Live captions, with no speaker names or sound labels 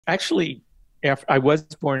Actually, I was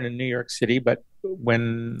born in New York City, but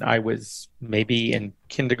when I was maybe in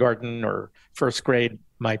kindergarten or first grade,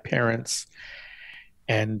 my parents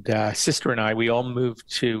and sister and we all moved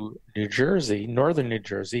to New Jersey, northern New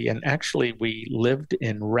Jersey, and actually we lived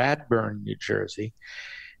in Radburn, New Jersey.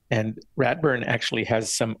 And Radburn actually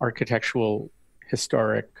has some architectural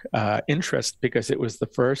historic interest because it was the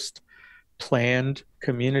first planned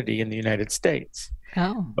community in the United States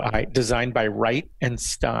Oh, designed by Wright and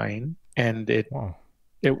Stein, and Wow.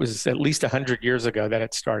 it was at least 100 years ago that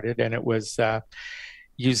it started, and it was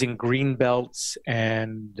using green belts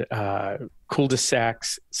and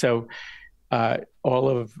cul-de-sacs. So all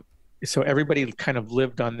of so everybody kind of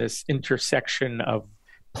lived on this intersection of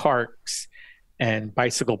parks and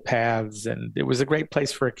bicycle paths, and it was a great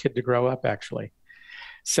place for a kid to grow up, actually.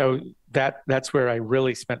 So that's where I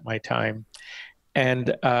really spent my time.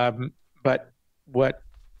 And but what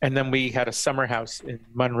and then we had a summer house in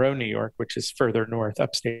Monroe, New York, which is further north,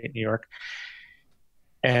 upstate New York.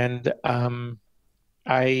 And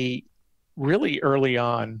I really early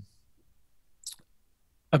on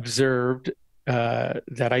observed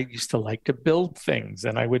that I used to like to build things,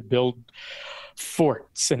 and I would build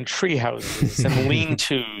forts and tree houses and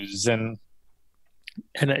lean-tos, and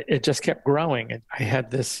it just kept growing. And I had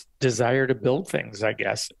this desire to build things, I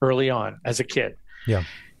guess, early on as a kid. Yeah.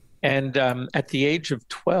 And at the age of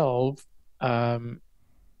 12, um,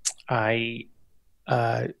 I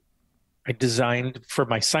uh, I designed for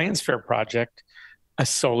my science fair project a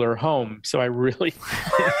solar home. So I really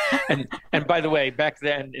and by the way, back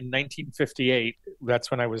then in 1958, that's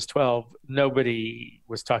when I was 12, nobody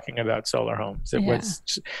was talking about solar homes. It yeah.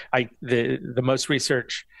 was the most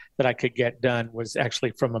research that I could get done was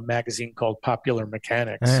actually from a magazine called Popular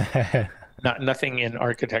Mechanics. Nothing in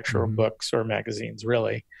architectural Mhm. books or magazines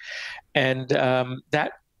really. And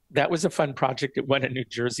that was a fun project. It won a New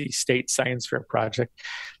Jersey State Science Fair project,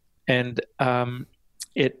 and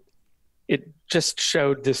it it just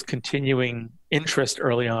showed this continuing interest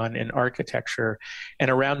early on in architecture. And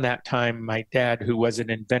around that time, my dad, who was an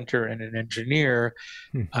inventor and an engineer,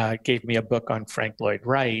 Hmm. gave me a book on Frank Lloyd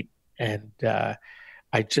Wright, and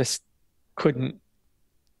I just couldn't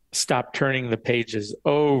stop turning the pages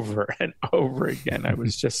over and over again. I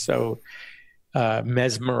was just so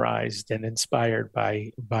mesmerized and inspired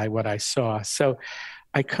by what I saw. So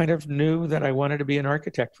I kind of knew that I wanted to be an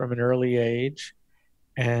architect from an early age,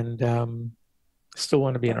 and still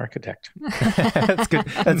want to be an architect. That's good.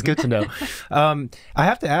 That's good to know. I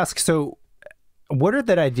have to ask, so where did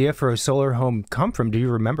that idea for a solar home come from? Do you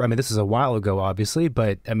remember? I mean, this is a while ago, obviously,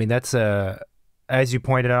 but I mean, that's as you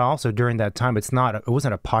pointed out also during that time, it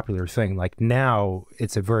wasn't a popular thing. Like now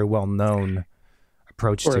it's a very well-known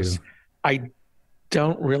approach Of to, course, I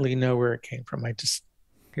don't really know where it came from. I just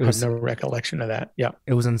it have was, no recollection of that. Yeah.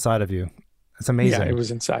 it was inside of you. It's Yeah, it amazing.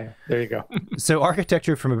 was inside. There you go. So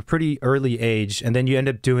architecture from a pretty early age, and then you end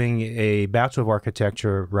up doing a Bachelor of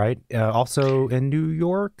Architecture, right? Also in New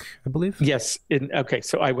York, I believe. Yes. Okay.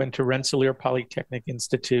 So I went to Rensselaer Polytechnic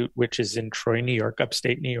Institute, which is in Troy, New York,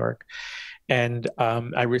 upstate New York. And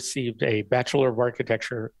I received a Bachelor of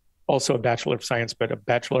Architecture, also a Bachelor of Science, but a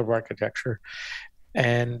Bachelor of Architecture.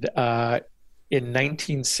 And in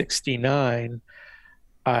 1969,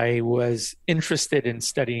 I was interested in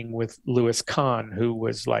studying with Louis Kahn, who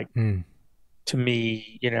was like, Mm. to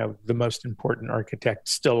me, the most important architect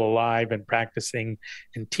still alive and practicing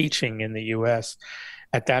and teaching in the US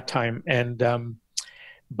at that time. And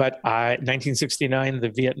but 1969, the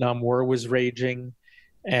Vietnam War was raging,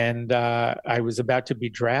 and I was about to be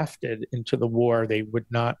drafted into the war. They would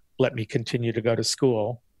not let me continue to go to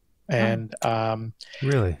school, Oh, and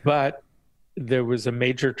Really? but there was a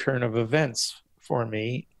major turn of events for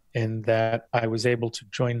me in that I was able to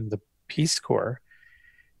join the Peace Corps.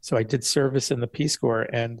 So I did service in the Peace Corps,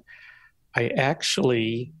 and I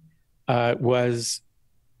actually was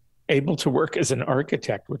able to work as an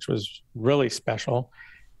architect, which was really special.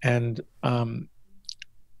 And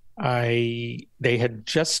they had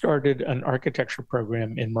just started an architecture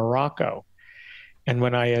program in Morocco, and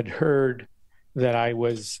when I had heard that I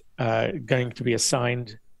was going to be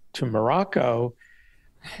assigned to Morocco,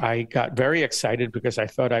 I got very excited because I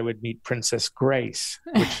thought I would meet Princess Grace,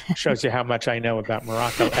 which shows you how much I know about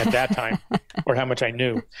Morocco at that time, or how much I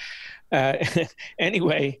knew. Uh,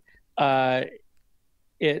 anyway, uh,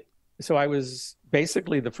 it so I was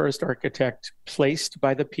basically the first architect placed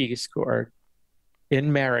by the Peace Corps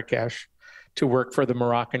in Marrakesh to work for the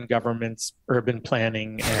Moroccan government's urban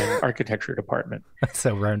planning and architecture department, That's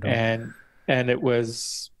so random. and it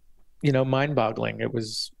was, mind-boggling. It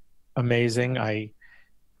was amazing. I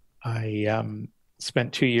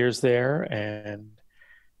spent 2 years there, and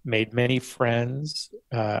made many friends.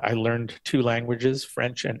 I learned 2 languages,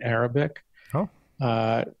 French and Arabic, Oh,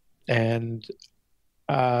 and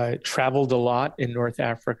traveled a lot in North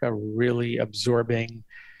Africa, really absorbing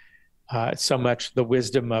so much the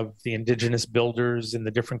wisdom of the indigenous builders in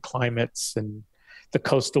the different climates and the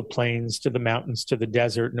coastal plains to the mountains to the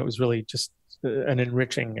desert. And it was really just an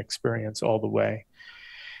enriching experience all the way.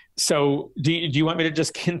 So do you want me to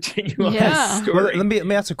just continue on this story? Well, let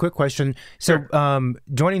me ask a quick question. So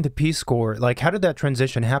joining the Peace Corps, like how did that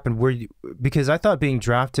transition happen? Because I thought being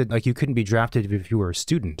drafted, like you couldn't be drafted if you were a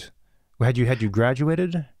student. Had you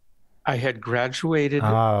graduated? I had graduated. Oh,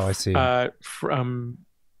 I see. I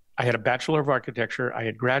had a Bachelor of Architecture. I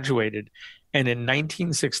had graduated. And in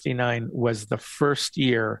 1969 was the first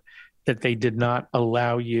year that they did not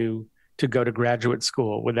allow you to go to graduate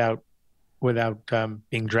school without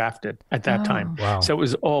being drafted at that time. Wow. So it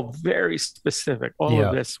was all very specific. All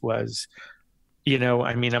of this was,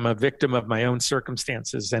 I mean, I'm a victim of my own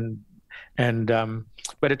circumstances,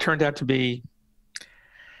 but it turned out to be,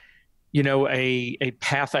 a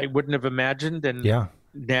path I wouldn't have imagined, and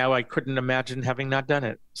now I couldn't imagine having not done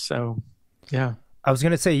it. So, yeah. I was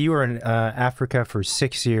going to say you were in Africa for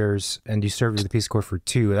 6 years and you served with the Peace Corps for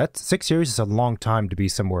 2. That's 6 years is a long time to be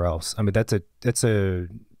somewhere else. I mean, that's a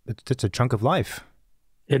chunk of life.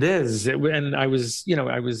 It is. And I was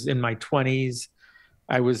in my 20s.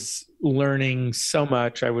 I was learning so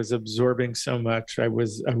much. I was absorbing so much. I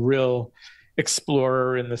was a real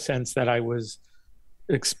explorer in the sense that I was,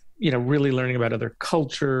 really learning about other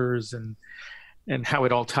cultures and how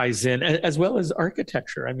it all ties in, as well as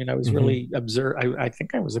architecture. I mean, I was really I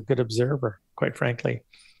think I was a good observer, quite frankly.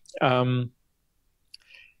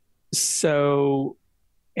 So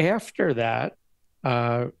after that,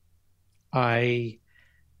 I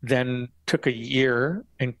then took a year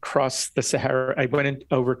and crossed the Sahara. I went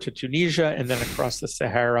over to Tunisia and then across the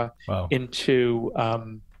Sahara into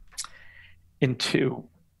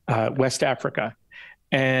West Africa.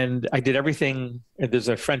 And I did everything. There's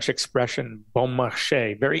a French expression, bon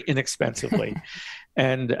marché, very inexpensively.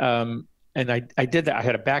 and I did that. I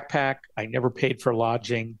had a backpack. I never paid for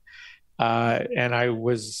lodging. And I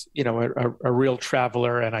was, a real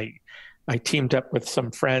traveler. And I teamed up with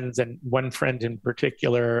some friends, and one friend in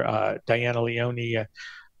particular, Diana Leone, a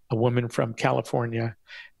woman from California.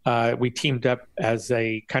 We teamed up as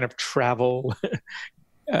a kind of travel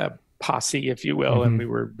posse, if you will, and we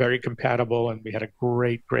were very compatible, and we had a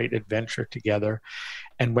great adventure together,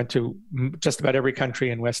 and went to just about every country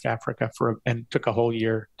in West Africa and took a whole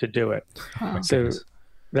year to do it. Oh, so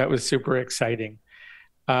that was super exciting.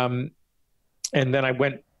 And then I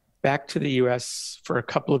went back to the US for a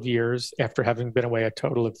couple of years after having been away a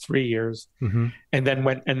total of 3 years, and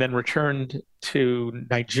then returned to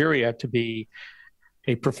Nigeria to be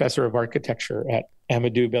a professor of architecture at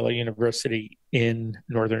Ahmadu Bello University in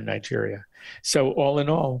northern Nigeria. So all in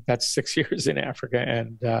all, that's 6 years in Africa.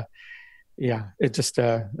 And it's just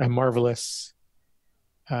a marvelous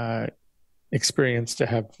experience to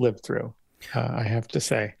have lived through, I have to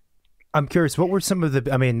say. I'm curious, what were some of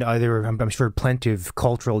the, I mean, there were, I'm sure, plenty of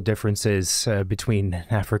cultural differences between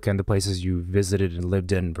Africa and the places you visited and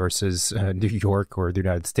lived in versus New York or the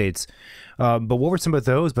United States. But what were some of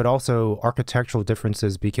those, but also architectural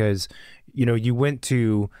differences? Because, you went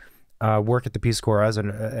to work at the Peace Corps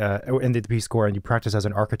in the Peace Corps, and you practiced as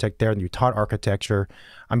an architect there, and you taught architecture.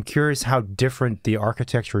 I'm curious how different the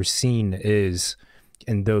architecture scene is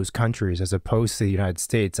in those countries as opposed to the United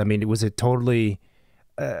States. I mean, was it totally...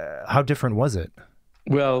 how different was it?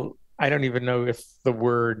 Well, I don't even know if the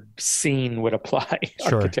word scene would apply.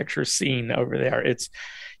 Sure. Architecture scene over there. It's,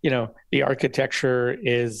 the architecture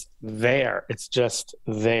is there. It's just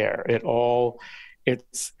there.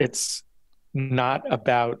 It's not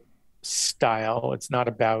about style. It's not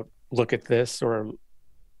about look at this or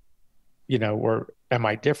am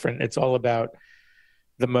I different? It's all about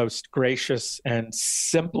the most gracious and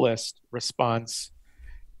simplest response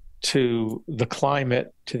to the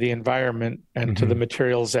climate, to the environment, and to the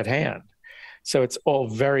materials at hand. So it's all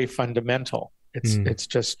very fundamental. It's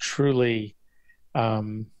just truly,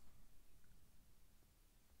 it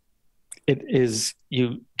is,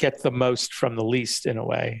 you get the most from the least in a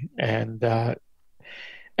way. And that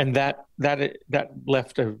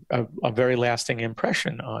left a very lasting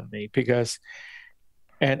impression on me because,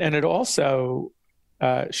 and it also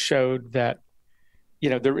showed that,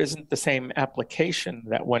 there isn't the same application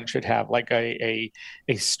that one should have, like a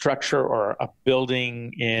structure or a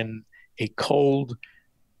building in a cold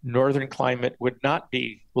northern climate would not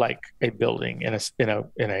be like a building in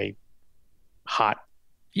a hot,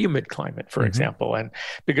 humid climate, for example. And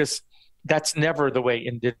because that's never the way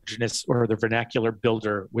indigenous or the vernacular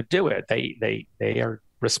builder would do it. They are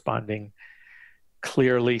responding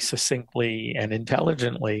clearly, succinctly, and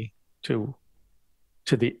intelligently to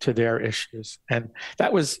their issues, and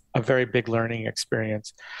that was a very big learning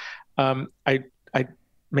experience. I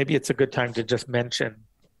maybe it's a good time to just mention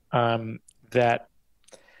that.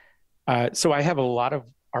 So I have a lot of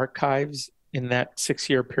archives in that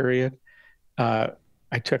 6-year period. I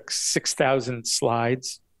took 6,000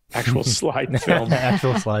 slides, actual slide film,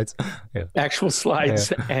 actual slides, yeah. Actual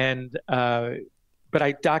slides, yeah. And but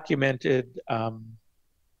I documented. How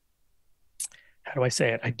do I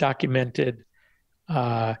say it? I documented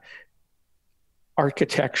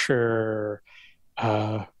architecture,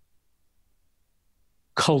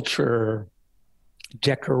 culture,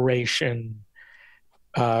 decoration,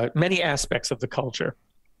 many aspects of the culture,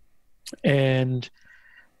 and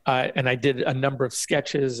I did a number of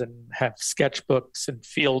sketches and have sketchbooks and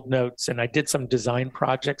field notes, and I did some design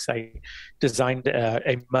projects. I designed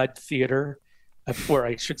a mud theater, or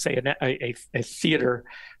I should say a theater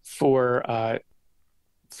for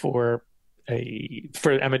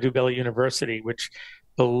Amadou Bello University, which,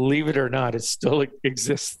 believe it or not, it still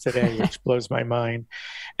exists today, which blows my mind.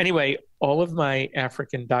 Anyway, all of my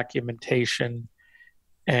African documentation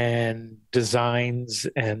and designs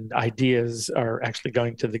and ideas are actually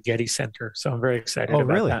going to the Getty Center. So I'm very excited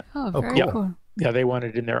about that. Oh, very cool. Yeah, they want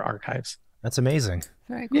it in their archives. That's amazing.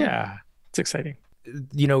 Very cool. Yeah, it's exciting.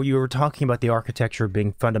 You know, you were talking about the architecture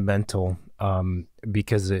being fundamental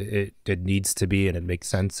because it needs to be and it makes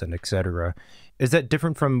sense and et cetera. Is that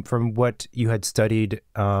different from what you had studied,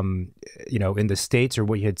 you know, in the States, or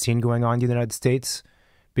what you had seen going on in the United States?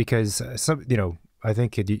 Because some, you know, I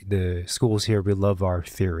think the schools here, we love our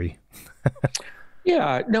theory.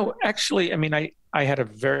 Yeah, no, actually, I mean, I had a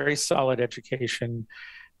very solid education,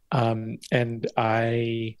 and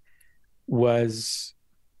I was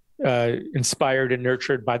inspired and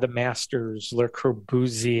nurtured by the masters, Le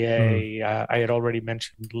Corbusier. I had already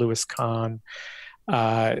mentioned Louis Kahn,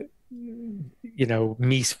 you know,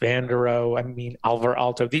 Mies van der Rohe. I mean, Alvar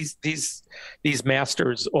Aalto. These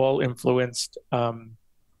masters all influenced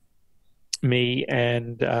me,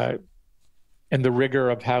 and the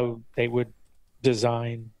rigor of how they would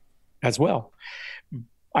design as well.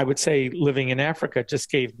 I would say living in Africa just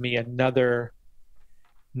gave me another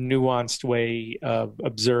nuanced way of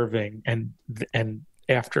observing, and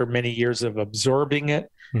after many years of absorbing it,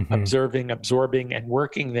 absorbing and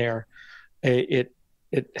working there, it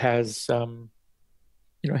has you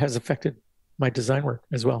know, has affected my design work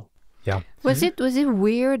as well. Yeah. Was it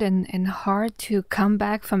weird and hard to come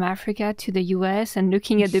back from Africa to the US and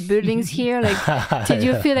looking at the buildings here? Like, did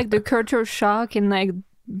you feel like the cultural shock and like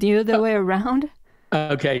the other way around?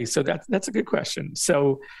 Okay, so that's a good question.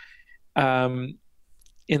 So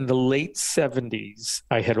in the late 70s,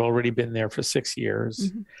 I had already been there for 6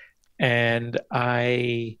 years, and how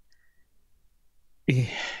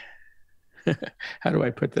do I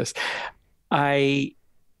put this? I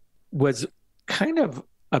was kind of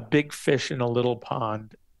a big fish in a little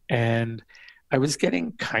pond, and I was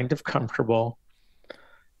getting kind of comfortable,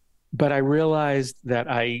 but I realized that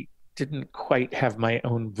I didn't quite have my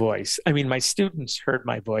own voice. I mean, my students heard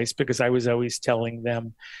my voice because I was always telling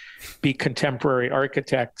them, be contemporary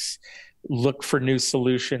architects, look for new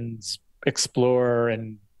solutions, explore,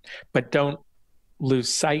 but don't lose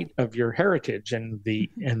sight of your heritage and the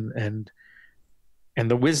and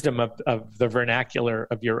the wisdom of the vernacular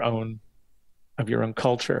of your own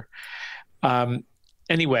culture.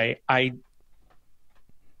 Anyway, I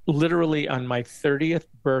literally on my 30th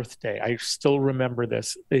birthday, I still remember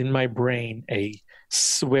this, in my brain, a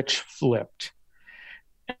switch flipped.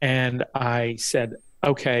 And I said,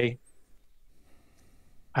 okay,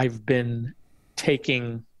 I've been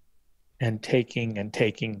taking and taking and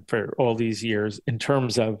taking for all these years in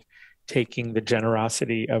terms of taking the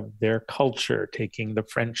generosity of their culture, taking the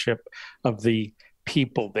friendship of the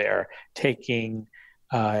people there, taking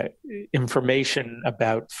information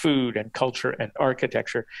about food and culture and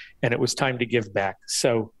architecture, and it was time to give back.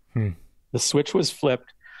 So the switch was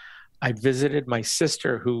flipped. I visited my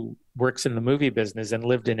sister, who works in the movie business and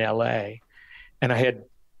lived in LA, and I had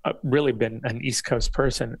really been an East Coast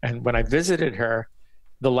person. And when I visited her,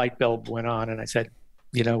 the light bulb went on, and I said,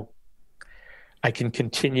 you know, I can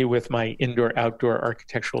continue with my indoor-outdoor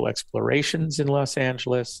architectural explorations in Los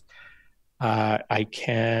Angeles. I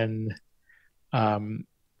can, I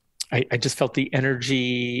just felt the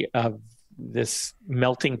energy of this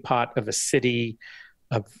melting pot of a city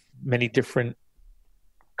of many different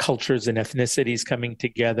cultures and ethnicities coming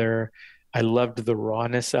together. I loved the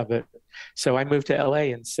rawness of it. So I moved to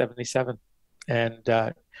LA in 77. And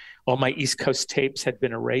all my East Coast tapes had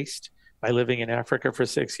been erased by living in Africa for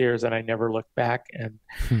 6 years, and I never looked back.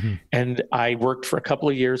 And I worked for a couple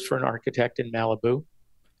of years for an architect in Malibu.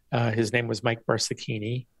 His name was Mike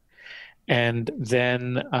Barsacchini. And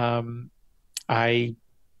then I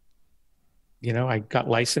got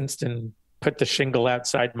licensed and put the shingle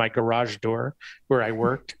outside my garage door where I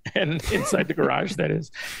worked, and inside the garage, that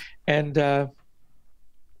is. And,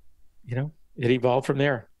 it evolved from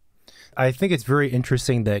there. I think it's very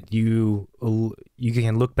interesting that you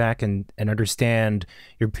can look back and understand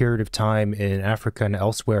your period of time in Africa and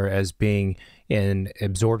elsewhere as being an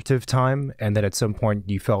absorptive time, and that at some point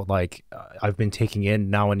you felt like I've been taking in,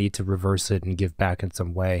 now I need to reverse it and give back in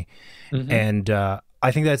some way. And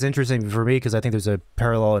I think that's interesting for me, because I think there's a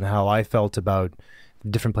parallel in how I felt about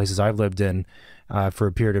different places I've lived in for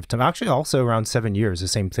a period of time. Actually, also around 7 years, the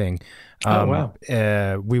same thing. Oh, wow.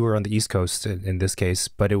 We were on the East Coast in this case,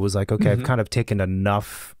 but it was like, okay, I've kind of taken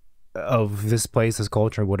enough of this place, this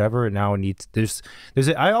culture, whatever, and now I need to,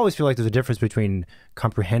 I always feel like there's a difference between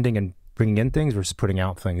comprehending and bringing in things versus putting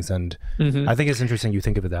out things. And I think it's interesting you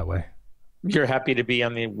think of it that way. You're happy to be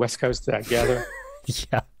on the West Coast, I gather.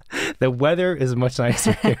 Yeah. The weather is much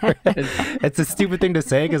nicer here. It's a stupid thing to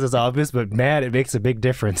say because it's obvious, but man, it makes a big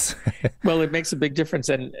difference. Well, it makes a big difference.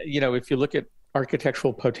 And, if you look at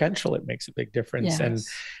architectural potential, it makes a big difference. Yes.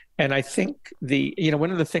 And I think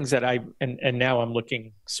one of the things that and now I'm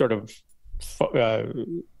looking sort of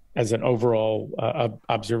as an overall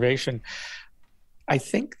observation, I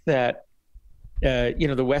think that,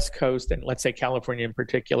 the West Coast, and let's say California in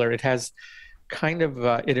particular, it has kind of,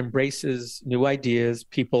 it embraces new ideas,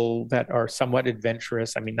 people that are somewhat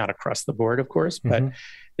adventurous. I mean, not across the board, of course, but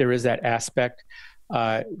there is that aspect.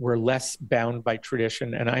 We're less bound by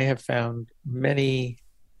tradition. And I have found many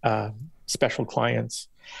special clients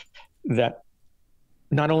that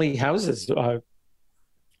not only houses,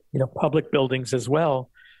 public buildings as well,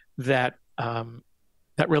 that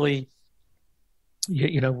really,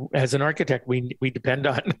 as an architect, we depend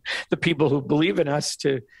on the people who believe in us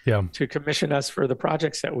to commission us for the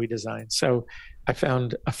projects that we design. So I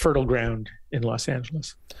found a fertile ground in Los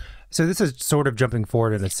Angeles. So this is sort of jumping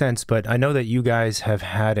forward in a sense, but I know that you guys have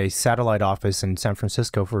had a satellite office in San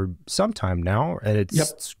Francisco for some time now, and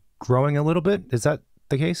it's growing a little bit. Is that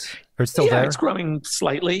the case? Or it's still there? Yeah, it's growing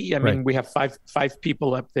slightly. I mean, we have five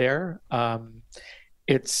people up there.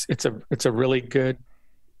 It's a really good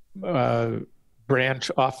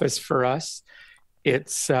branch office for us.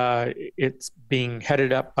 It's being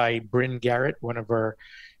headed up by Bryn Garrett, one of our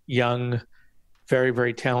young, very,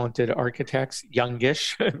 very talented architects,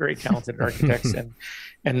 youngish, very talented architects.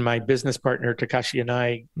 And my business partner, Takashi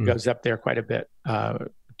Yanai, goes up there quite a bit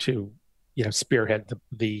to, spearhead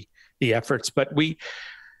the efforts. But we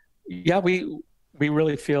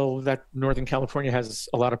really feel that Northern California has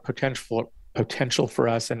a lot of potential for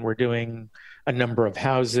us, and we're doing a number of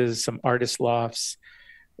houses, some artist lofts.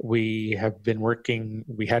 We had worked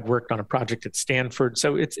on a project at Stanford.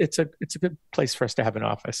 So it's a good place for us to have an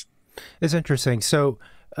office. It's interesting. So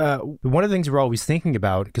one of the things we're always thinking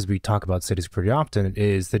about, because we talk about cities pretty often,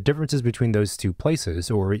 is the differences between those two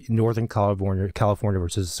places, or Northern California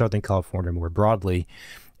versus Southern California more broadly.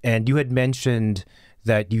 And you had mentioned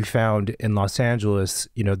that you found in Los Angeles,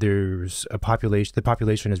 there's a population, the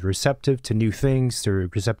population is receptive to new things, they're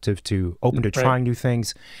receptive to open to trying new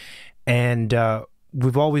things. And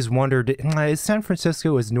we've always wondered, is San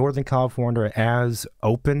Francisco, is Northern California as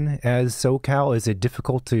open as SoCal? Is it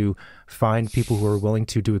difficult to find people who are willing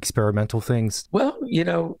to do experimental things? Well,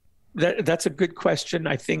 that's a good question.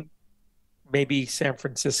 I think maybe San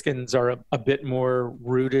Franciscans are a bit more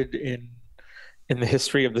rooted in the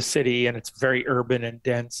history of the city, and it's very urban and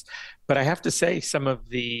dense. But I have to say, some of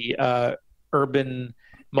the urban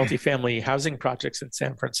multifamily housing projects in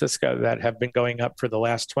San Francisco that have been going up for the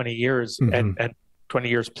last 20 years and 20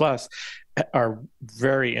 years plus are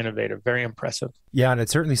very innovative, very impressive. Yeah, and it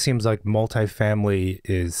certainly seems like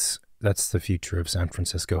multifamily that's the future of San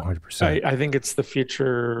Francisco, 100%. I think it's the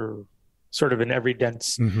future sort of in every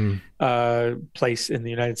dense place in the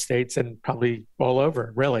United States, and probably all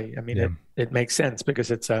over, really. I mean, it makes sense because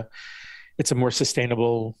it's a more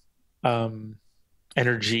sustainable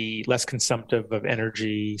energy, less consumptive of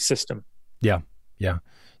energy system. Yeah.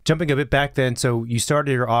 Jumping a bit back then, so you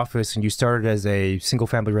started your office and you started as a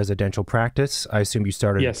single-family residential practice. I assume you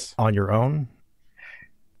started on your own?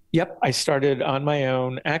 Yep, I started on my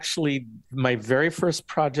own. Actually, my very first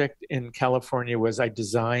project in California was I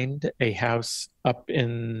designed a house up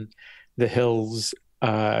in the hills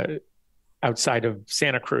outside of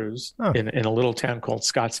Santa Cruz in a little town called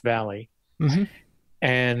Scotts Valley.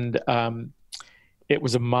 And it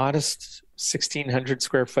was a modest 1,600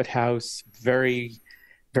 square foot house, very,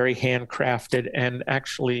 very handcrafted. And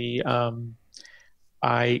actually,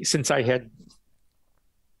 since I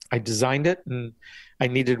designed it and I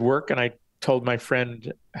needed work, and I told my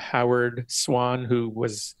friend Howard Swan, who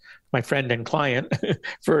was my friend and client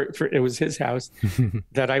for it was his house,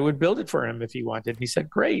 that I would build it for him if he wanted. He said,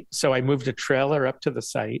 great. So I moved a trailer up to the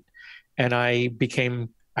site, and I became,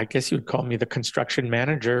 I guess you would call me the construction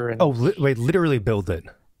manager. And wait, literally build it?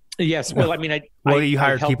 Yes. Well, I mean, you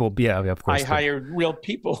hired people. Yeah, of course. I hired real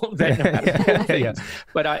people that know how to build things. Yeah.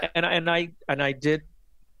 But I did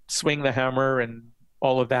swing the hammer and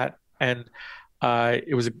all of that. And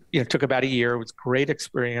it was, took about a year. It was a great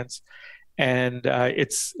experience. And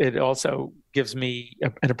it also gives me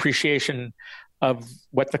an appreciation of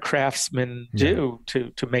what the craftsmen do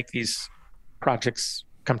to make these projects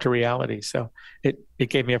come to reality. So it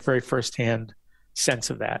gave me a very firsthand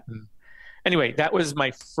sense of that. And anyway, that was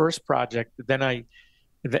my first project. Then I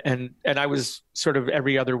was sort of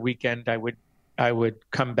every other weekend I would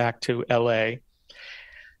come back to LA.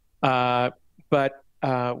 But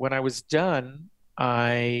when I was done,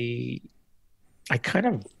 I kind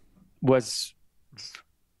of was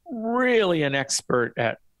really an expert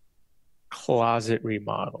at closet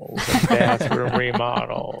remodels and bathroom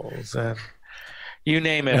remodels, and you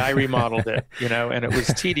name it, I remodeled it, and it was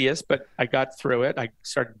tedious, but I got through it. I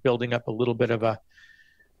started building up a little bit of a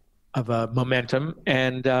momentum,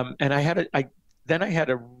 and I had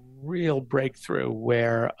a real breakthrough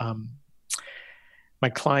where my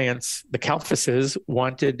clients, the Kalfases,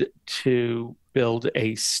 wanted to build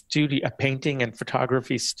a painting and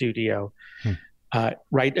photography studio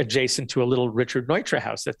right adjacent to a little Richard Neutra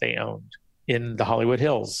house that they owned in the Hollywood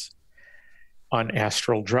Hills on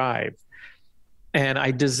Astral Drive. And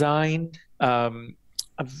I designed a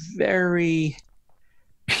very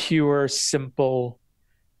pure, simple,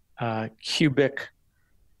 cubic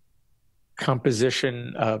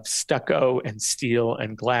composition of stucco and steel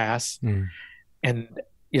and glass. And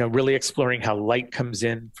really exploring how light comes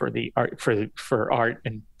in for the art, for art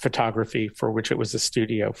and photography, for which it was a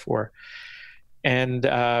studio for. And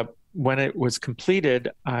when it was completed,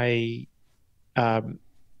 I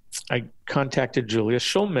contacted Julius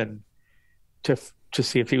Shulman to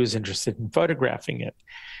see if he was interested in photographing it,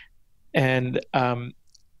 and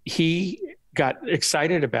he got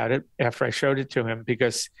excited about it after I showed it to him,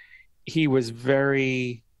 because he was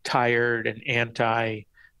very tired and anti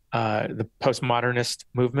the postmodernist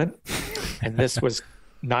movement, and this was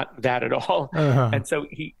not that at all. And so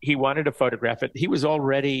he wanted to photograph it. He was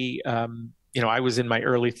already, I was in my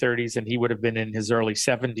early 30s, and he would have been in his early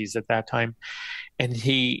 70s at that time. And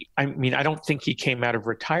I don't think he came out of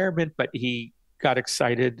retirement, but he got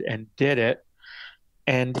excited and did it.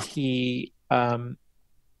 And he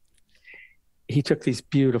took these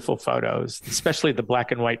beautiful photos, especially the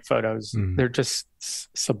black and white photos. They're just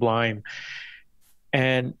sublime.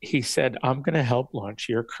 And he said, I'm going to help launch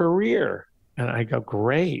your career. And I go,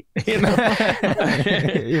 great.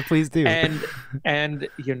 Yeah, please do. And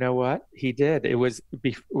you know what? He did. It was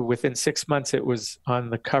within 6 months, it was on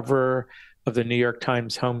the cover of the New York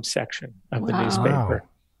Times home section of the newspaper.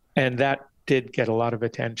 And that did get a lot of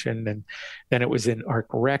attention. And then it was in Arc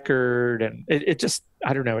Record. And it just,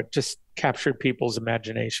 I don't know, it just captured people's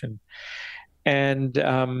imagination. And,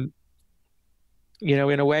 in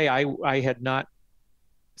a way, I had not,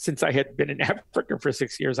 since I had been in Africa for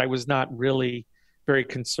 6 years, I was not really very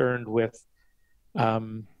concerned with,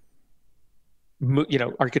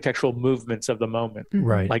 architectural movements of the moment,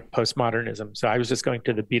 right? Like postmodernism. So I was just going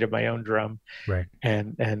to the beat of my own drum, right?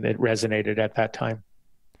 And it resonated at that time.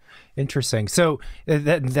 Interesting. So you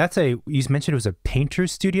mentioned it was a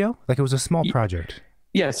painter's studio, like it was a small project.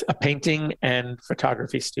 Yes, a painting and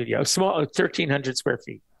photography studio, small, 1,300 square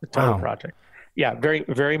feet, the total project. Yeah, very,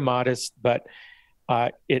 very modest, but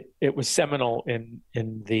it was seminal in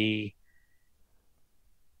the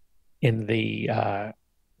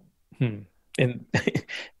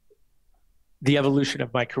evolution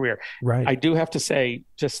of my career. Right. I do have to say,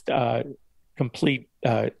 just complete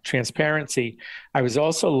transparency, I was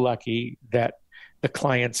also lucky that the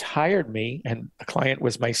clients hired me, and the client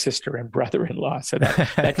was my sister and brother-in-law. So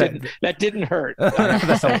that didn't hurt.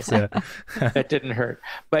 That didn't hurt.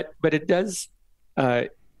 But it does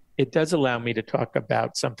allow me to talk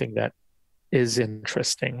about something that is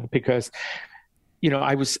interesting, because,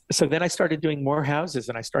 then I started doing more houses,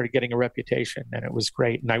 and I started getting a reputation, and it was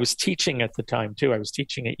great. And I was teaching at the time too. I was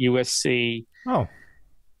teaching at USC. Oh.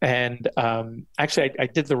 And actually, I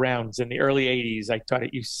did the rounds in the early 80s. I taught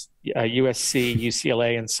at USC,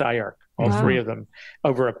 UCLA, and SCI-Arc, all three of them,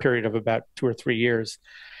 over a period of about 2 or 3 years.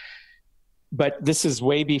 but this is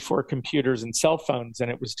way before computers and cell phones,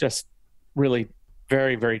 and it was just really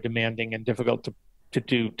very, very demanding and difficult to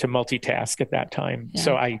multitask at that time. Yeah.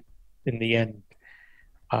 So I, in the end,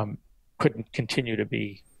 couldn't continue to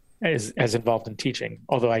be as involved in teaching,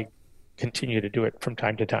 although I continue to do it from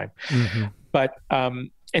time to time. Mm-hmm. But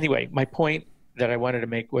anyway, my point that I wanted to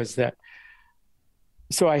make was that,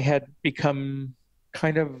 so I had become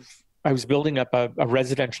I was building up a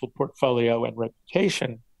residential portfolio and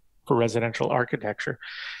reputation for residential architecture.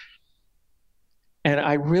 And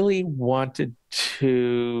I really wanted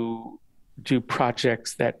to do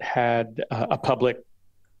projects that had a public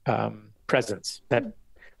presence that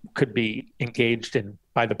could be engaged in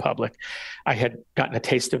by the public. I had gotten a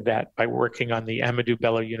taste of that by working on the Amadou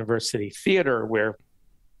Bello University Theater, where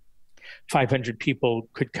 500 people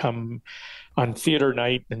could come on theater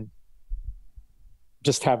night and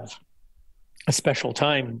just have a special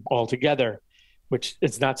time all together, which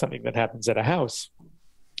is not something that happens at a house.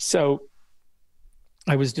 So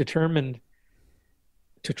I was determined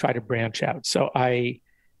to try to branch out.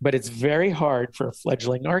 But it's very hard for a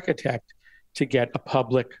fledgling architect to get a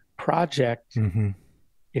public project mm-hmm.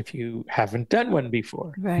 if you haven't done one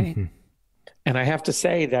before. Right. Mm-hmm. And I have to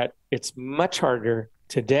say that it's much harder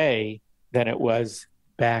today than it was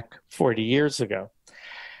back 40 years ago.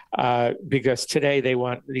 Because today they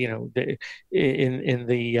want, in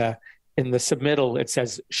the submittal, it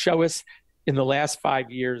says, show us in the last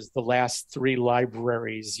 5 years, the last 3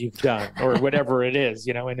 libraries you've done, or whatever it is,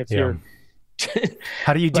 and if you're.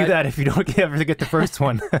 How do you do that if you don't ever get the first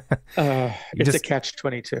one? It's a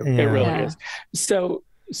catch-22. Yeah. It really is. So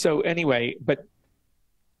anyway, but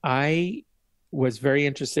I was very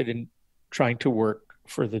interested in trying to work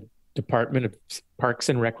for the Department of Parks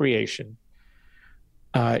and Recreation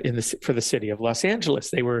for the city of Los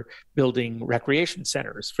Angeles. They were building recreation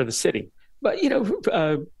centers for the city, but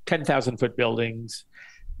 10,000-foot buildings,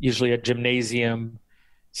 usually a gymnasium,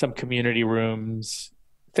 some community rooms,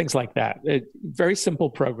 things like that. Very simple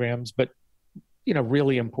programs, but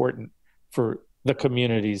really important for the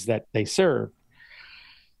communities that they serve.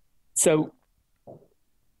 So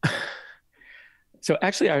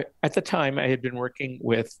actually, at the time, I had been working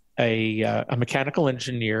with a mechanical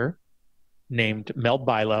engineer named Mel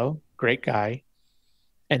Bilo, great guy.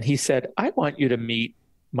 And he said, I want you to meet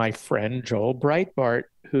my friend, Joel Breitbart,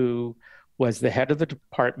 who was the head of the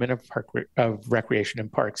Department of Recreation and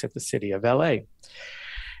Parks at the city of LA.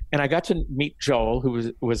 And I got to meet Joel,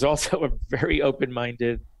 who was also a very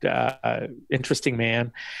open-minded, interesting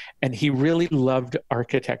man. And he really loved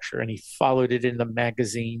architecture, and he followed it in the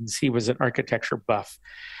magazines. He was an architecture buff.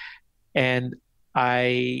 And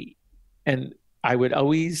I would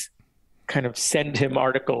always kind of send him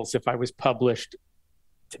articles if I was published,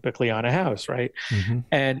 typically on a house, right? Mm-hmm.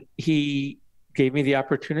 And he gave me the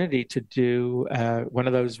opportunity to do one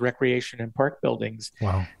of those recreation and park buildings.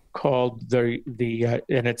 Wow. Called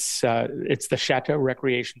and it's the Chateau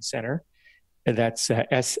Recreation Center. And that's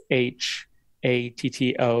SHATTO.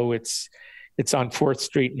 It's on 4th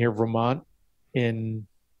Street near Vermont, in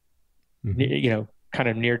mm-hmm. Kind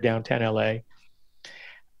of near downtown LA.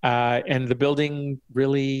 And the building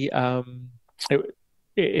really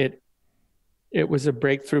it was a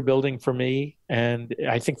breakthrough building for me, and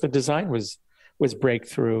I think the design was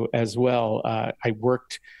breakthrough as well. I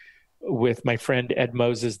worked with my friend Ed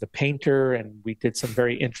Moses, the painter, and we did some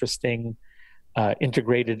very interesting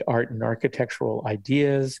integrated art and architectural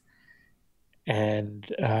ideas. And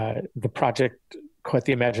the project caught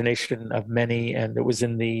the imagination of many, and it was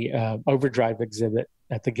in the Overdrive exhibit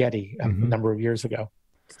at the Getty mm-hmm. a number of years ago.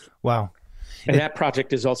 Wow. And that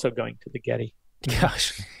project is also going to the Getty.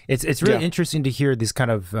 Gosh, it's really interesting to hear these kind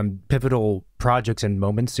of pivotal projects and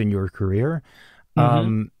moments in your career.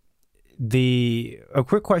 Mm-hmm. A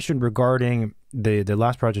quick question regarding the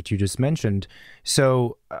last project you just mentioned.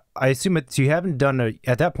 So I assume you haven't done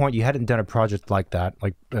at that point you hadn't done a project like that,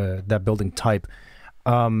 that building type.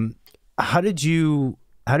 How did you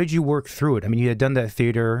work through it? I mean, you had done that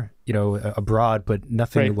theater, abroad, but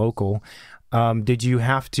nothing right. local. Did you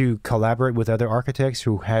have to collaborate with other architects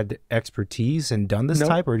who had expertise and done this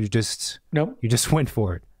type, or you just went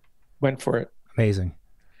for it? Went for it. Amazing.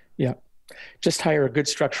 Yeah. Just hire a good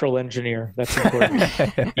structural engineer. That's important.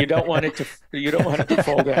 You don't want it to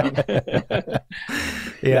fall down.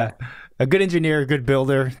 Yeah. A good engineer, a good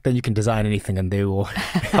builder, then you can design anything and they will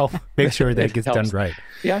help make sure that it gets done right.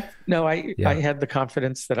 Yeah. No, I had the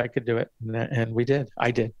confidence that I could do it, and we did.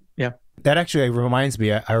 I did. Yeah. That actually reminds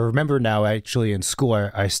me, I remember now actually in school,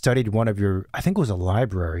 I studied one of your, I think it was a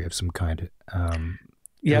library of some kind.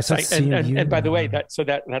 Yes. And by the way, that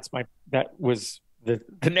was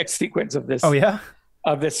the next sequence of this. Oh, yeah?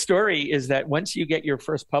 of the story is that once you get your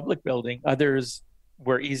first public building, others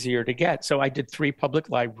were easier to get. So I did 3 public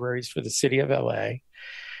libraries for the city of LA,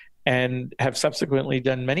 and have subsequently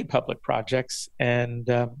done many public projects. And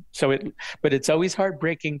but it's always hard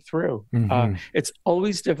breaking through. It's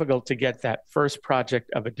always difficult to get that first project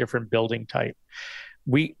of a different building type.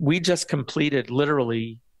 We just completed,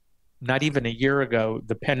 literally not even a year ago,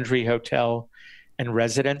 the Pendry Hotel and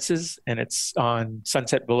Residences, and it's on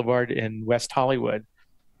Sunset Boulevard in West Hollywood.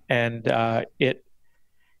 And it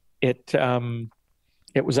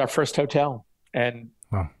was our first hotel, and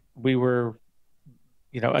wow. We were,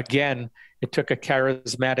 again, it took a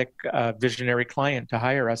charismatic, visionary client to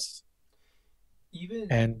hire us,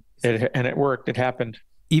 and it worked. It happened.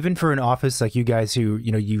 Even for an office like you guys, who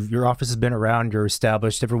your office has been around, you're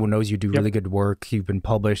established, everyone knows you do really good work, you've been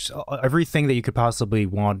published, everything that you could possibly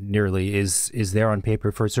want nearly is there on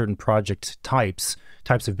paper for certain project types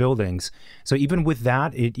of buildings. So even with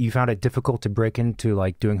that, you found it difficult to break into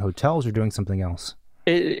like doing hotels or doing something else?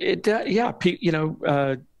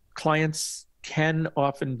 Clients can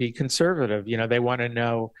often be conservative. They want to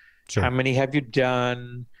know, sure, how many have you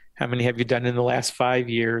done? How many have you done in the last 5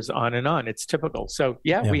 years? On and on. It's typical. So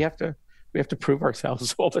we have to prove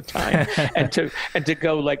ourselves all the time, and to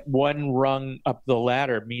go like one rung up the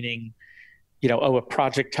ladder, meaning, a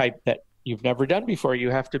project type that you've never done before,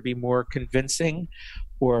 you have to be more convincing,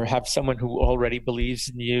 or have someone who already believes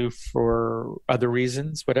in you for other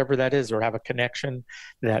reasons, whatever that is, or have a connection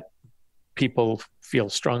that people feel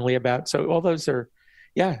strongly about. So all those are,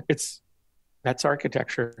 that's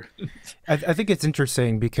architecture. I think it's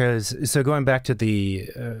interesting because, so going back to the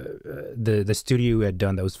studio you had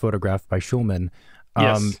done that was photographed by Shulman,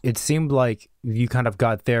 yes, it seemed like you kind of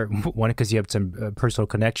got there, one, because you have some personal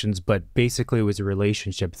connections, but basically it was a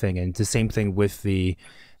relationship thing. And it's the same thing with the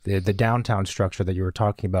downtown structure that you were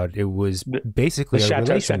talking about. It was basically the a Chateau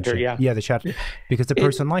relationship. Center, yeah, the Chateau, because the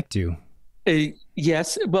person liked you.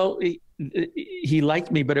 Yes, well, he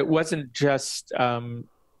liked me, but it wasn't just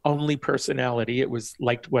only personality. It was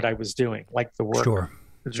liked what I was doing, liked the work, sure.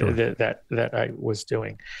 that I was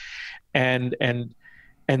doing, and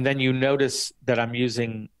then you notice that I'm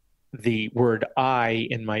using the word I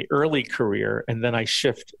in my early career, and then I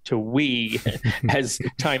shift to we as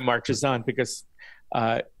time marches on, because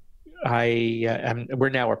we're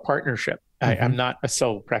now a partnership. I'm not a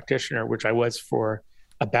sole practitioner, which I was for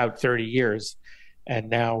about 30 years, and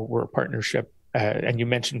now we're a partnership. And you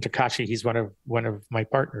mentioned Takashi; he's one of my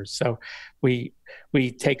partners. So we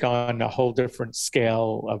take on a whole different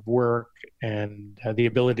scale of work, and the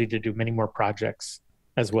ability to do many more projects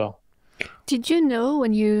as well. Did you know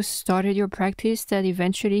when you started your practice that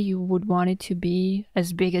eventually you would want it to be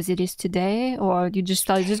as big as it is today, or you just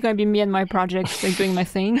thought it's just going to be me and my projects, like doing my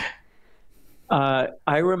thing?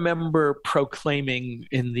 I remember proclaiming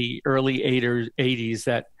in the early 80s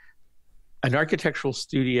that an architectural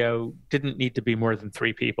studio didn't need to be more than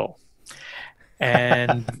 3 people.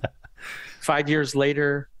 And 5 years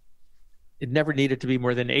later, it never needed to be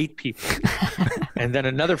more than 8 people. And then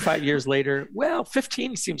another 5 years later,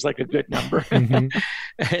 15 seems like a good number. And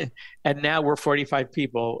now we're 45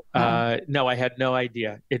 people. No, I had no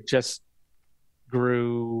idea. It just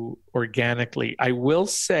grew organically. I will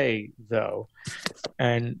say, though,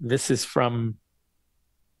 and this is from,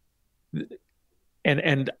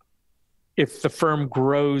 and if the firm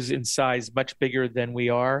grows in size much bigger than we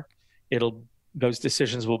are, those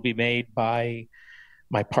decisions will be made by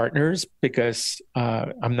my partners, because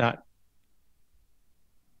I'm not,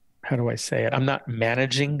 how do I say it? I'm not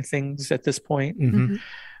managing things at this point.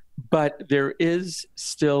 But there is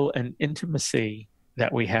still an intimacy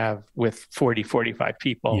that we have with 40, 45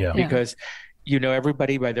 people, because you know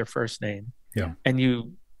everybody by their first name. And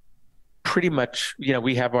you pretty much,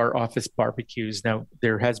 we have our office barbecues. Now,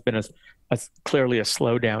 there has been clearly a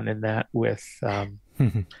slowdown in that with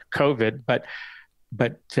COVID, but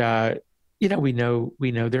we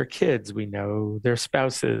know their kids, we know their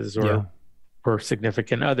spouses or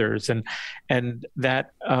significant others, and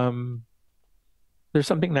that there's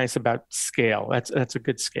something nice about scale. That's a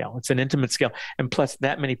good scale. It's an intimate scale, and plus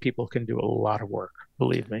that many people can do a lot of work.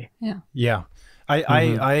 Believe me. Yeah.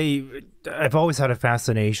 I've always had a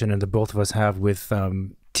fascination, and the both of us have, with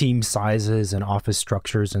team sizes and office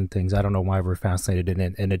structures and things. I don't know why we're fascinated in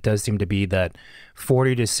it, and it does seem to be that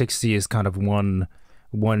 40 to 60 is kind of one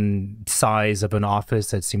size of an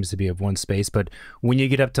office that seems to be of one space. But when you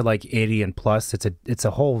get up to like 80 and plus, it's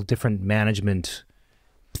a whole different management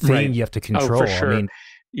thing you have to control. Oh, for sure.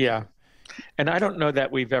 And I don't know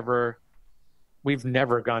that we've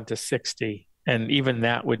never gone to 60, and even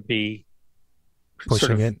that would be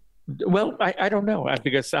pushing it. Well, I don't know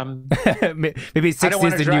because maybe 60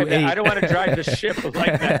 is the new 8. I don't want to drive the ship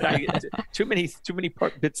like that. Too many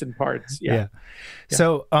bits and parts. Yeah.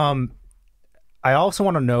 So I also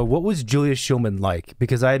want to know, what was Julius Shulman like?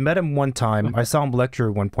 Because I met him one time. I saw him lecture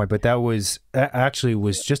at one point, but that was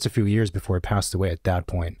actually just a few years before he passed away at that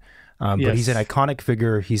point. But he's an iconic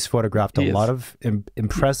figure. He's photographed a lot of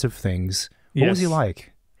impressive things. What was he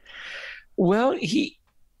like? Well, he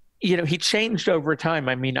changed over time.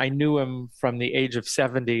 I mean, I knew him from the age of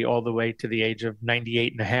 70 all the way to the age of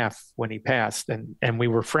 98 and a half when he passed, and we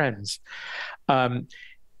were friends.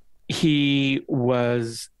 He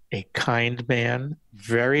was a kind man,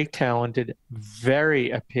 very talented,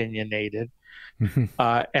 very opinionated.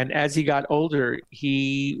 And as he got older,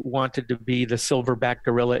 he wanted to be the silverback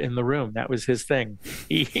gorilla in the room. That was his thing.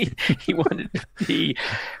 He wanted to be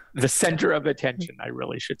the center of attention, I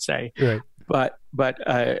really should say. Right. But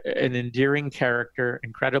an endearing character,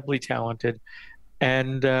 incredibly talented,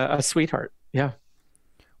 and a sweetheart. Yeah.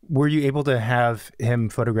 Were you able to have him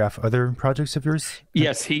photograph other projects of yours?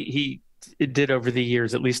 Yes, he did over the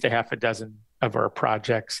years, at least a half a dozen of our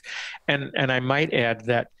projects. And I might add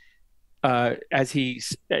that as he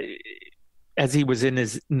was in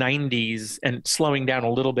his 90s and slowing down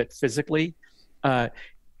a little bit physically,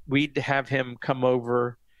 we'd have him come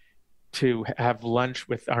over to have lunch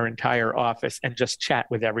with our entire office and just chat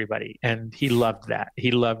with everybody. And he loved that.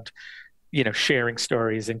 He loved, sharing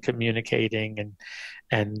stories and communicating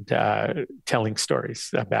and telling stories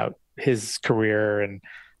about his career and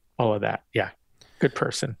all of that. Yeah. Good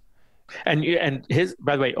person. And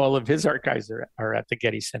by the way, all of his archives are at the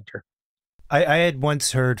Getty Center. I had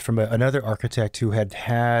once heard from another architect who had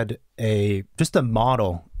just a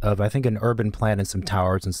model of, I think, an urban plan and some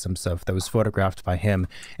towers and some stuff that was photographed by him.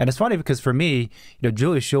 And it's funny because for me,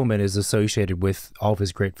 Julius Shulman is associated with all of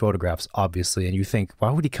his great photographs, obviously. And you think,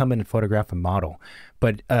 why would he come in and photograph a model?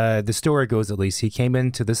 But the story goes, at least, he came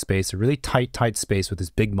into this space, a really tight space with this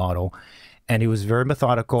big model. And he was very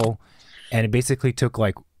methodical. And it basically took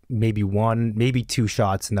like maybe 1, maybe 2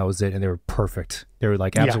 shots, and that was it. And they were perfect. They were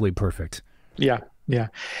like absolutely perfect. Yeah.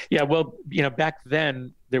 Well, back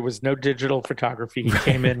then there was no digital photography. He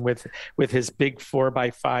came in with his big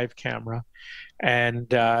 4x5 camera,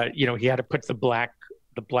 and he had to put the black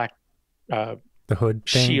the hood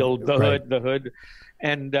shield, the hood,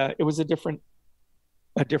 and it was a different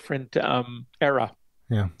era.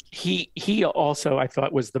 Yeah. He also, I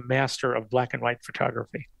thought, was the master of black and white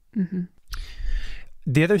photography. Mm-hmm.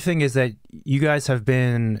 The other thing is that you guys have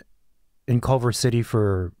been in Culver City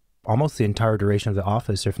for almost the entire duration of the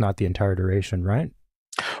office, if not the entire duration, right?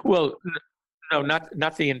 Well, no,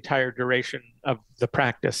 not the entire duration of the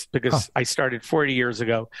practice, because I started 40 years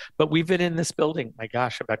ago. But we've been in this building, my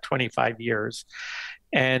gosh, about 25 years,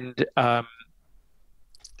 and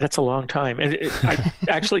that's a long time. And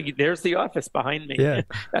actually, there's the office behind me. Yeah.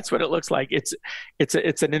 That's what it looks like. It's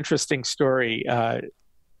an interesting story.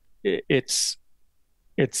 It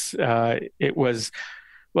was,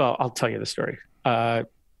 well, I'll tell you the story.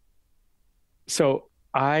 So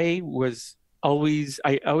I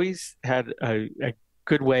always had a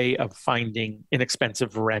good way of finding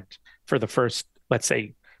inexpensive rent for the first, let's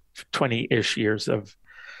say, 20-ish years of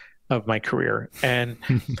my career. And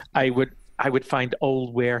I would find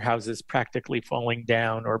old warehouses practically falling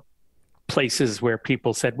down, or places where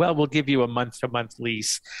people said, well, we'll give you a month-to-month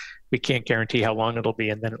lease. We can't guarantee how long it'll be.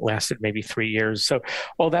 And then it lasted maybe 3 years. So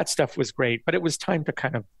all that stuff was great, but it was time to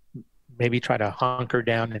kind of maybe try to hunker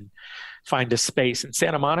down and find a space. And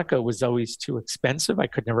Santa Monica was always too expensive. I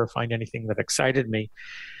could never find anything that excited me.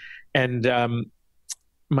 And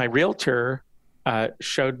my realtor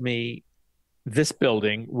showed me this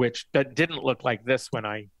building, that didn't look like this when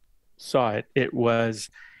I saw it. It was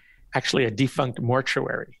actually a defunct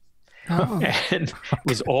mortuary. Oh. And it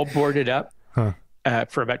was all boarded up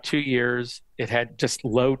for about 2 years. It had just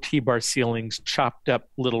low T-bar ceilings, chopped up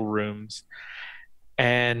little rooms.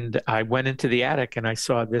 And I went into the attic and I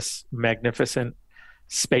saw this magnificent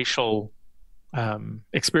spatial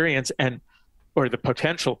experience, or the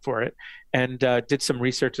potential for it, and did some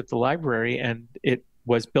research at the library. And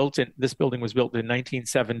this building was built in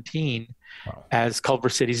 1917 as Culver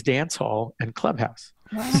City's dance hall and clubhouse.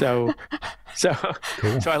 Wow. So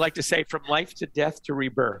cool. So I like to say, from life to death to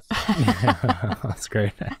rebirth. That's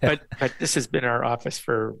great. but this has been our office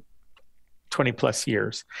for 20 plus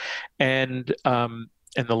years. And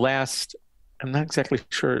the last, I'm not exactly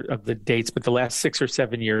sure of the dates, but the last 6 or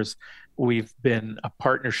 7 years, we've been a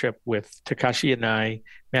partnership with Takashi Yanai,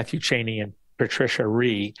 Matthew Chaney, and Patricia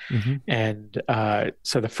Rhee. Mm-hmm. And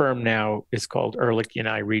so the firm now is called Ehrlich,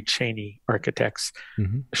 Yanai, Rhee, Chaney Architects,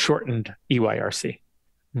 shortened EYRC.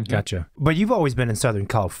 Gotcha. But you've always been in Southern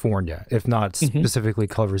California, if not specifically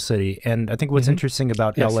Culver City. And I think what's interesting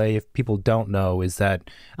about LA, if people don't know, is that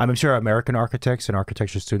I'm sure American architects and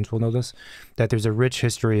architecture students will know this, that there's a rich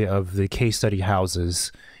history of the case study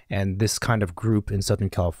houses and this kind of group in Southern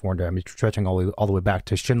California. I mean, stretching all the way back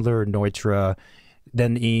to Schindler, Neutra,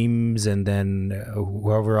 then Eames, and then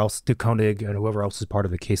whoever else, de Konig, and whoever else is part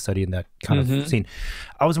of the case study in that kind of scene.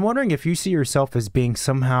 I was wondering if you see yourself as being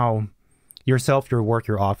somehow, yourself, your work,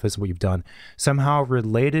 your office, what you've done, somehow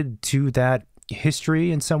related to that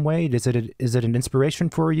history in some way? Is it an inspiration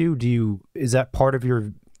for you? Is that part of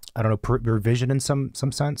your, I don't know, your vision in some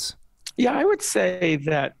sense? Yeah, I would say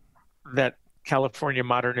that California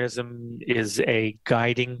modernism is a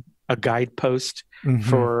guidepost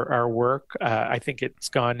for our work. I think it's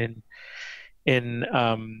gone in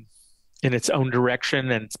its own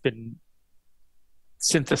direction, and it's been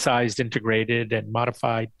synthesized, integrated, and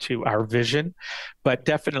modified to our vision. But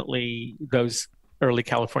definitely those early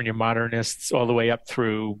California modernists, all the way up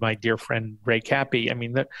through my dear friend Rhee Cappy, I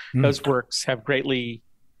mean, those works have greatly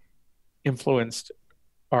influenced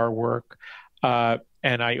our work.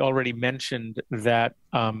 And I already mentioned that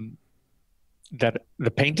that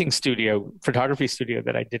the photography studio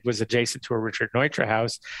that I did was adjacent to a Richard Neutra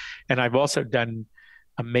house. And I've also done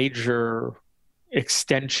a major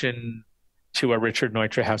extension to a Richard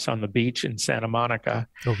Neutra house on the beach in Santa Monica.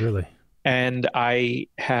 Oh, really? And I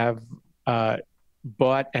have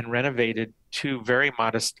bought and renovated 2 very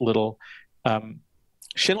modest little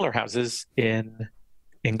Schindler houses in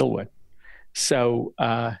Inglewood. So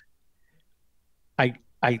I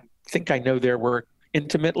think I know their work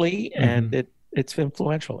intimately, and it's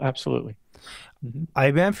influential, absolutely. I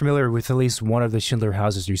am familiar with at least one of the Schindler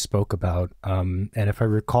houses you spoke about. And if I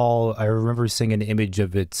recall, I remember seeing an image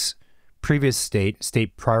of its previous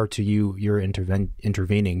state prior to you're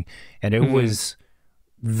intervening, and it was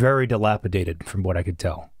very dilapidated from what I could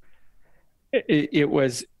tell. It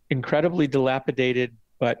was incredibly dilapidated,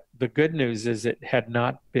 but the good news is it had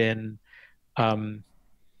not been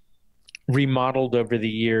remodeled over the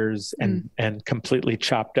years and completely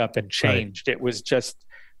chopped up and changed. Right. It was just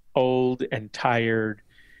old and tired,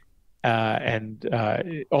 and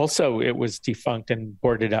also it was defunct and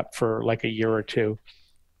boarded up for like a year or 2.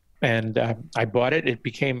 And I bought it. It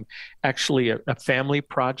became actually a family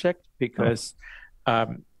project because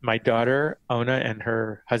my daughter, Ona, and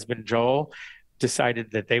her husband, Joel,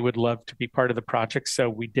 decided that they would love to be part of the project.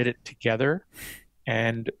 So we did it together,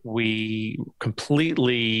 and we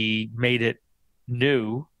completely made it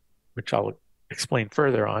new, which I'll explain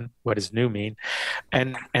further on what does new mean.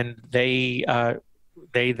 And they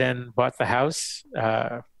then bought the house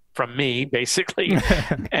from me, basically,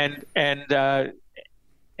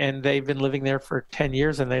 and they've been living there for 10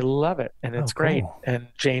 years, and they love it, and it's great. Cool. And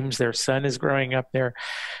James, their son, is growing up there.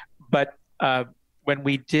 But when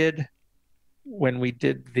we did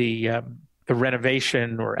the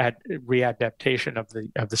renovation or readaptation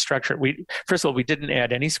of the structure, first of all, we didn't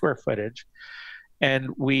add any square footage, and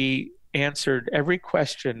we answered every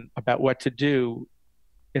question about what to do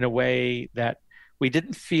in a way that we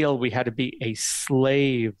didn't feel we had to be a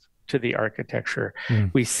slave to the architecture.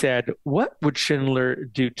 We said, what would Schindler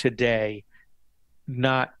do today,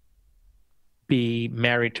 not be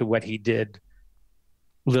married to what he did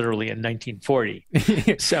literally in 1940?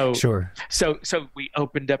 So sure. So we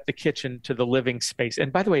opened up the kitchen to the living space.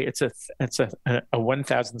 And by the way, it's a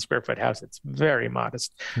 1,000 square foot house. It's very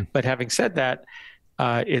modest. But having said that,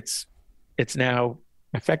 it's now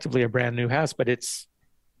effectively a brand new house, but it's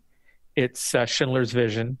Schindler's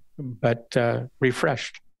vision, but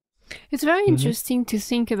refreshed. It's very interesting to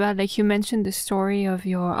think about, like you mentioned the story of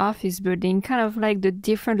your office building, kind of like the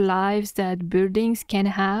different lives that buildings can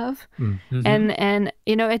have. And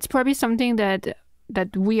you know, it's probably something that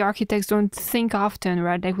we architects don't think often,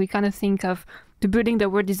 right? Like we kind of think of the building that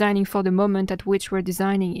we're designing for the moment at which we're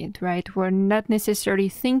designing it, right? We're not necessarily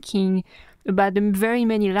thinking about the very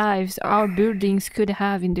many lives our buildings could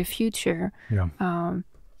have in the future. Yeah.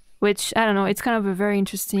 Which, I don't know, it's kind of a very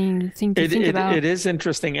interesting thing to think about. It is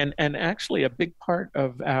interesting. And actually a big part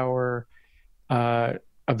of our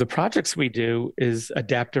of the projects we do is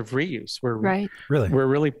adaptive reuse. We're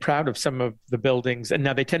really proud of some of the buildings. And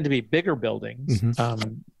now they tend to be bigger buildings.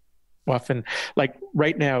 Often, like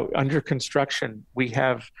right now under construction,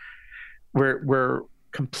 we're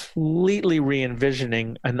completely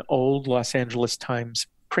re-envisioning an old Los Angeles Times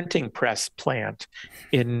printing press plant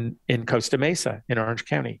in Costa Mesa in Orange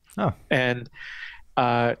County. And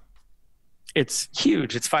it's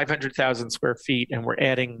huge. It's 500,000 square feet, and we're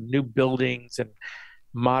adding new buildings and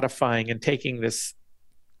modifying and taking this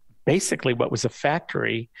basically what was a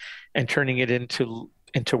factory and turning it into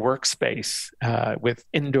into workspace with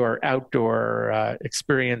indoor, outdoor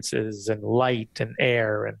experiences and light and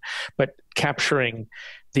air, but capturing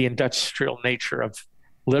the industrial nature of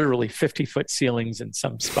literally 50-foot ceilings in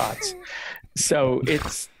some spots. So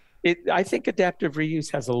I think adaptive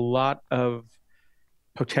reuse has a lot of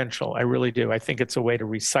potential. I really do. I think it's a way to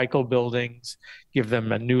recycle buildings, give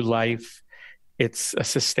them a new life. It's a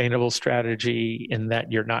sustainable strategy in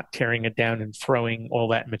that you're not tearing it down and throwing all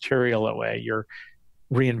that material away. You're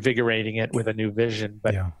reinvigorating it with a new vision,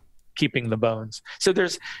 but keeping the bones. So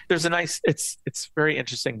there's a nice, it's very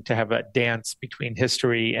interesting to have a dance between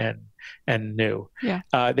history and new. Yeah.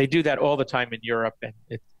 They do that all the time in Europe, and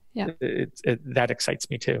that excites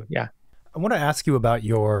me too. Yeah. I want to ask you about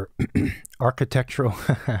your architectural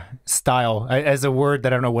style as a word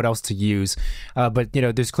that I don't know what else to use. But,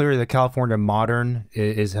 there's clearly the California modern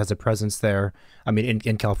has a presence there. I mean,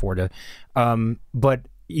 in California. But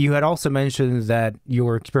you had also mentioned that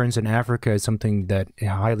your experience in Africa is something that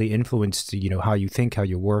highly influenced, how you think, how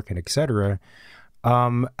you work, and et cetera.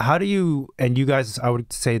 How do you, and you guys, I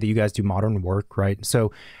would say that you guys do modern work, right?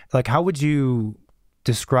 So, like, how would you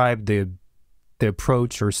describe the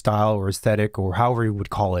approach or style or aesthetic or however you would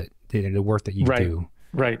call it, the work that you do?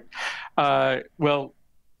 Right. Well,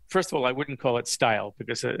 first of all, I wouldn't call it style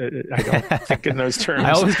because I don't think in those terms.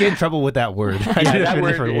 I always get in trouble with that word. That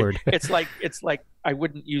word. It's like I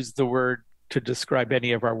wouldn't use the word to describe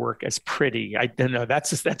any of our work as pretty. I don't know.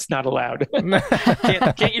 That's not allowed.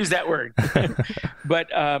 can't use that word. But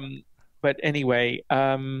anyway,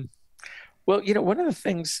 well, one of the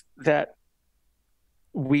things that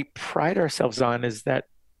we pride ourselves on is that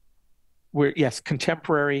we're,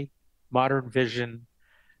 contemporary, modern vision,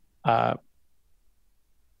 but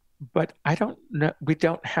I don't know, we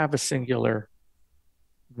don't have a singular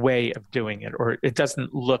way of doing it, or it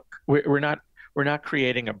doesn't look, we're not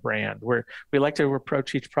creating a brand. We like to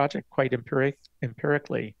approach each project quite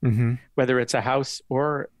empirically, whether it's a house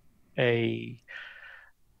or a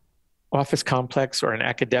office complex or an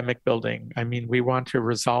academic building. I mean, we want to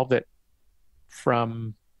resolve it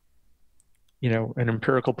from, an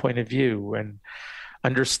empirical point of view and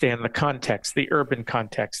understand the context, the urban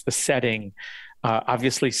context, the setting,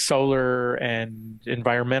 obviously solar and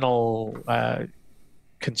environmental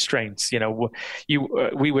constraints.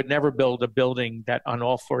 We would never build a building that on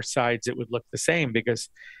all four sides it would look the same, because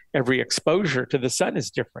every exposure to the sun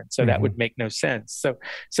is different. So that would make no sense.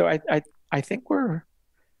 So I think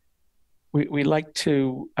we like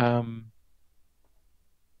to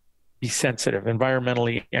be sensitive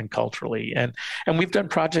environmentally and culturally. And we've done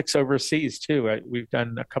projects overseas too. We've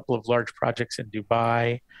done a couple of large projects in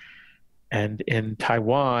Dubai and in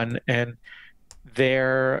Taiwan, and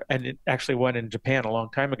actually one in Japan a long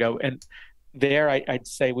time ago. And there I'd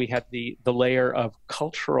say we had the layer of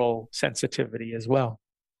cultural sensitivity as well.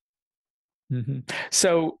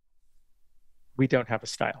 So we don't have a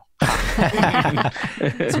style.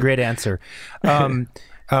 It's a great answer.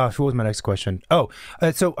 What was my next question?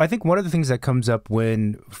 So I think one of the things that comes up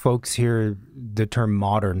when folks hear the term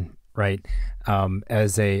modern, right,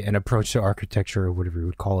 as an approach to architecture or whatever you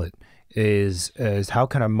would call it, is how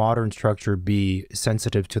can a modern structure be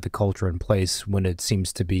sensitive to the culture in place when it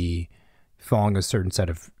seems to be following a certain set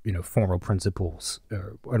of formal principles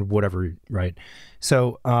or whatever, right?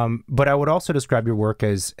 So, but I would also describe your work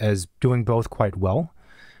as doing both quite well.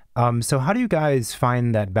 So how do you guys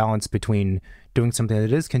find that balance between doing something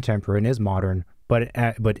that is contemporary and is modern, but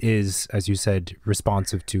is, as you said,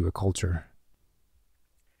 responsive to a culture?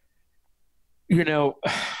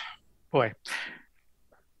 Boy,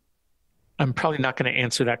 I'm probably not going to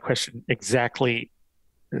answer that question exactly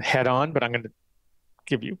head on, but I'm going to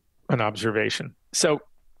give you an observation. So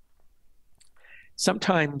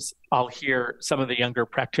sometimes I'll hear some of the younger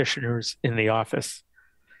practitioners in the office,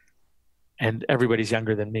 and everybody's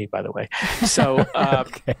younger than me, by the way. So,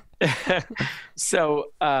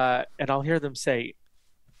 and I'll hear them say,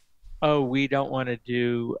 "Oh, we don't want to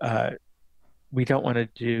do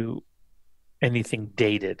anything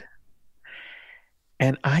dated."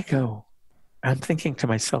 And I'm thinking to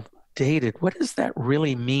myself, dated, what does that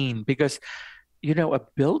really mean? Because, a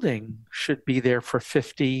building should be there for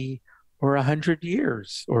 50 or 100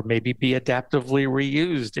 years, or maybe be adaptively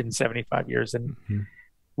reused in 75 years. And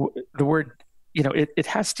the word, it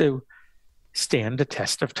has to stand the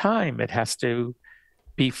test of time. It has to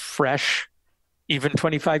be fresh even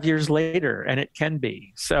 25 years later, and it can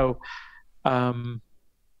be. So I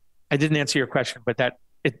didn't answer your question, but that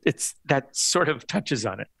sort of touches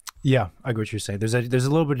on it. Yeah, I get what you're saying. There's a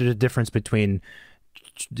little bit of a difference between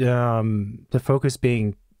the focus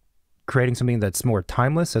being creating something that's more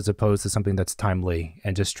timeless as opposed to something that's timely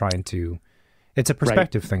and just trying to It's a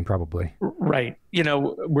perspective thing, probably. Right. You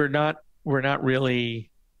know, we're not really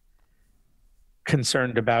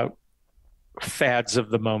concerned about fads of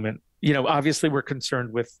the moment. You know, obviously we're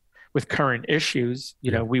concerned with current issues.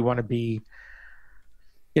 You know, we want to be,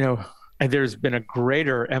 you know, and there's been a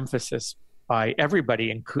greater emphasis by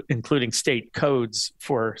everybody, including state codes,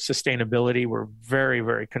 for sustainability. We're very,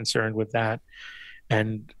 very concerned with that,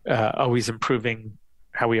 and always improving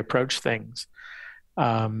how we approach things.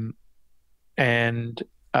 You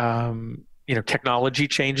know, technology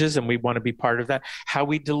changes, and we want to be part of that. How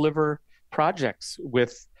we deliver projects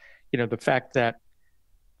with, you know, the fact that,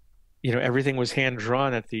 you know, everything was hand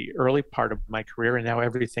drawn at the early part of my career, and now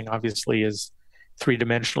everything obviously is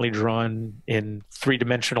three-dimensionally drawn in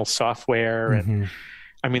three-dimensional software. And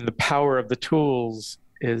I mean, the power of the tools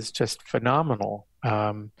is just phenomenal.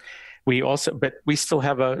 But we still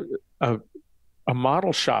have a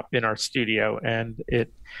model shop in our studio, and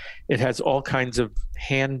it has all kinds of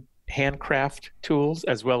handcraft tools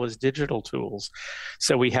as well as digital tools.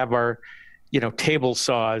 So we have our, you know, table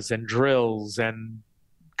saws and drills and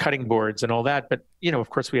cutting boards and all that. But, you know, of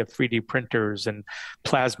course, we have 3D printers and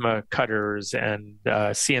plasma cutters and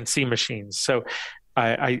CNC machines. So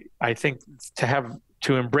I think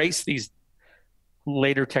to embrace these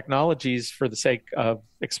later technologies for the sake of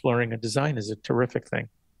exploring a design is a terrific thing.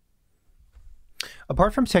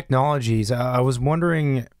 Apart from technologies, I was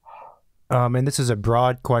wondering, and this is a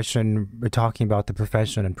broad question, we're talking about the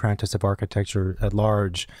profession and practice of architecture at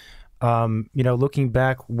large. You know, looking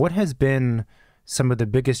back, what has been some of the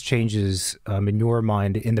biggest changes in your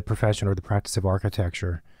mind in the profession or the practice of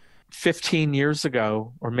architecture? 15 years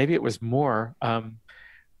ago, or maybe it was more,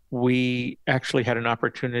 we actually had an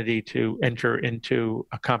opportunity to enter into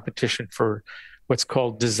a competition for what's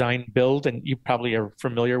called design build, and you probably are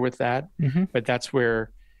familiar with that. But that's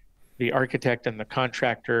where the architect and the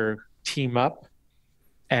contractor team up,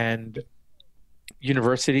 and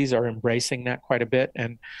universities are embracing that quite a bit.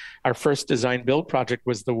 And our first design build project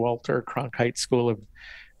was the Walter Cronkite School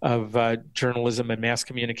of Journalism and Mass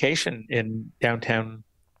Communication in downtown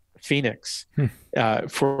Phoenix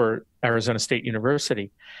for Arizona State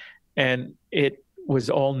University. And it was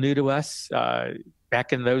all new to us.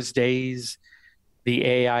 Back in those days, the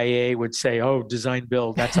AIA would say, "Oh, design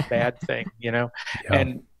build, that's a bad thing," you know?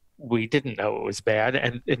 And we didn't know it was bad.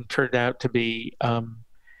 And it turned out to be a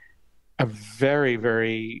very,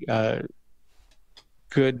 very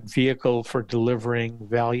good vehicle for delivering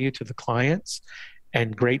value to the clients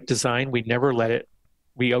and great design. We never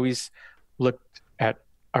we always looked at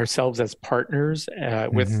ourselves as partners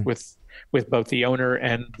with both the owner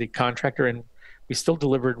and the contractor, and we still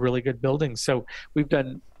delivered really good buildings. So we've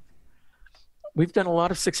done a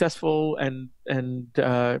lot of successful and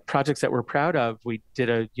projects that we're proud of. We did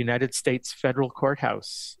a United States federal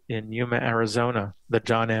courthouse in Yuma, Arizona, the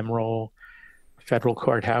John Emeril Federal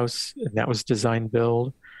Courthouse, and that was design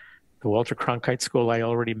build. The Walter Cronkite School I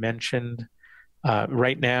already mentioned.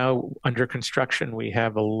 Right now, under construction, we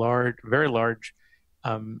have a very large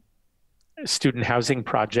student housing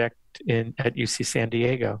project at UC San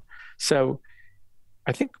Diego. So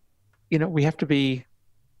I think, you know, we have to be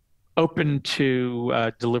open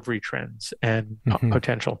to delivery trends and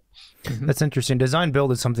potential. That's interesting. Design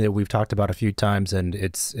build is something that we've talked about a few times, and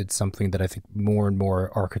it's something that I think more and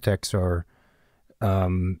more architects are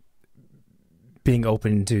being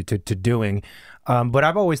open to doing. But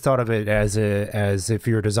I've always thought of it as if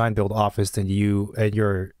you're a design build office, then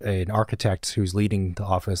you're an architect who's leading the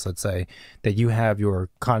office, let's say, that you have your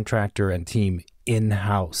contractor and team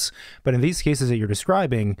in-house. But in these cases that you're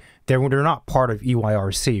describing, they're not part of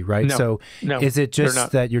EYRC, right? No, is it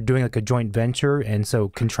just that you're doing like a joint venture, and so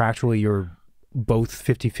contractually you're both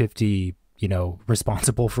 50-50, you know,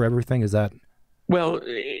 responsible for everything? Is that? Well,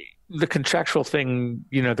 the contractual thing,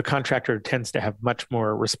 you know, the contractor tends to have much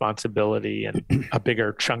more responsibility, and a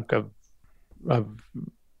bigger chunk of,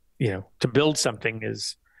 you know, to build something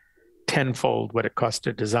is tenfold what it costs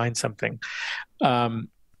to design something.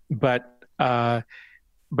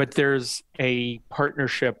 But there's a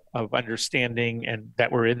partnership of understanding, and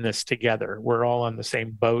that we're in this together. We're all on the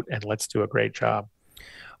same boat, and let's do a great job.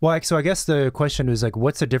 Well, so I guess the question is, like,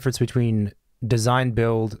 what's the difference between design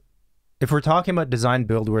build? If we're talking about design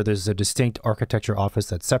build where there's a distinct architecture office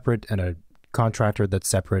that's separate and a contractor that's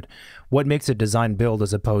separate, what makes it design build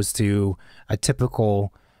as opposed to a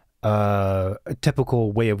typical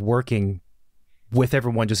way of working with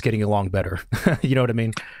everyone just getting along better? You know what I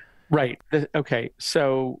mean? Right. Okay.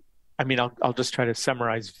 So, I mean, I'll just try to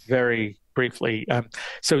summarize very briefly.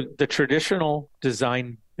 So the traditional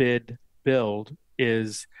design bid build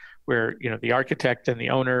is where, you know, the architect and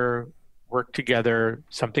the owner work together.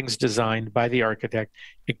 Something's designed by the architect.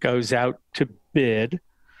 It goes out to bid,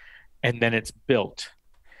 and then it's built.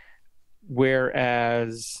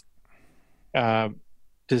 Whereas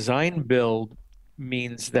design build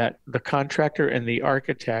means that the contractor and the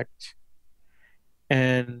architect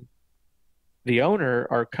and the owner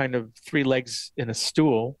are kind of three legs in a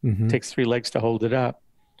stool. Takes three legs to hold it up,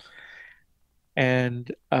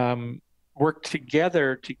 and work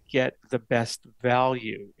together to get the best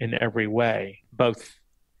value in every way, both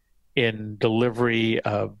in delivery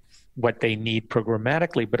of what they need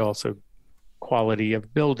programmatically, but also quality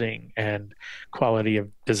of building and quality of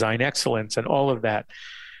design excellence and all of that.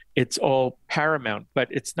 It's all paramount, but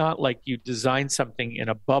it's not like you design something in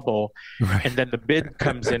a bubble and then the bid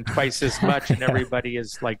comes in twice as much and everybody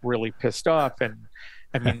is like really pissed off. And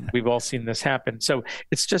I mean, we've all seen this happen. So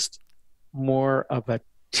it's just more of a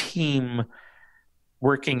team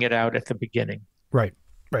working it out at the beginning. Right.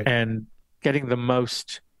 And getting the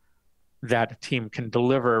most that a team can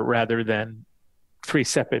deliver rather than three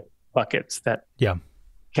separate buckets that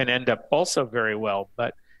can end up also very well,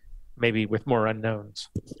 but maybe with more unknowns.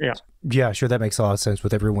 Yeah, sure. That makes a lot of sense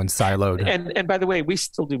with everyone siloed. And by the way, we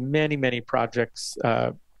still do many projects.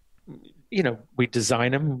 We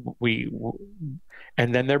design them,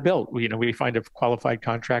 and then they're built. We find a qualified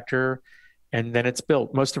contractor, and then it's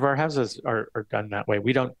built. Most of our houses are done that way.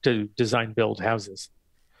 We don't do design build houses.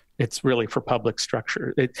 It's really for public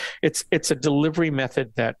structure. It's a delivery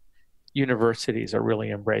method that universities are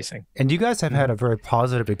really embracing. And you guys have had a very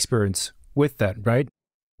positive experience with that, right?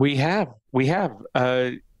 We have.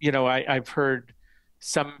 I've heard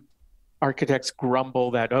some architects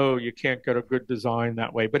grumble that, oh, you can't get a good design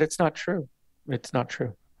that way, but it's not true. It's not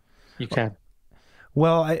true. You can.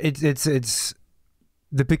 Well, it's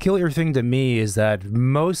the peculiar thing to me is that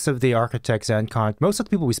most of the architects and most of the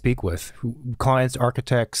people we speak with, clients,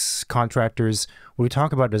 architects, contractors, when we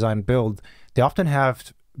talk about design build, they often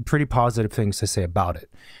have pretty positive things to say about it.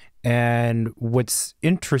 And what's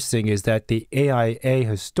interesting is that the AIA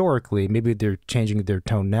historically, maybe they're changing their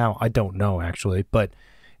tone now, I don't know actually, but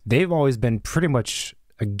they've always been pretty much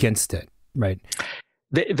against it, right?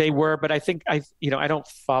 They were, but I think I don't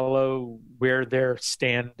follow where their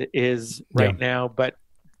stand is right now, but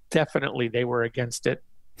definitely they were against it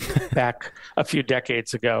back a few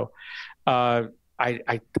decades ago.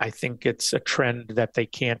 I think it's a trend that they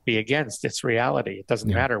can't be against. It's reality. It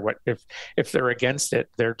doesn't matter what if they're against it.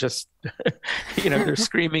 They're just they're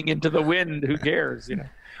screaming into the wind. Who cares?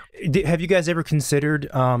 Have you guys ever considered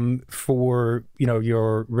for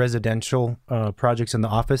your residential projects in the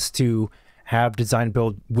office to have design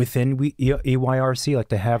build within EYRC, like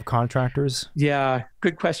to have contractors? Yeah,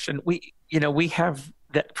 good question. We have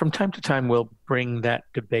that from time to time. We'll bring that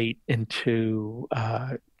debate into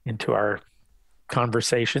our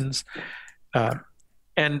conversations,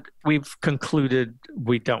 and we've concluded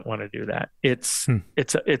we don't want to do that. It's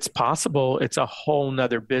possible. It's a whole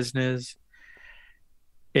nother business.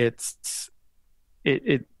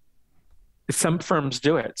 Some firms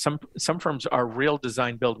do it. Some firms are real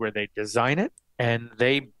design build where they design it and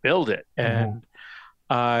they build it, and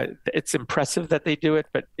it's impressive that they do it.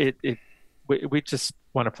 But we just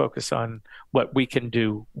want to focus on what we can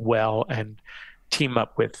do well and team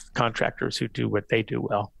up with contractors who do what they do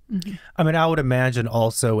well. I mean, I would imagine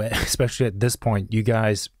also, especially at this point, you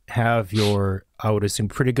guys have I would assume,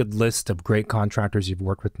 pretty good list of great contractors you've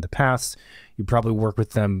worked with in the past. You probably work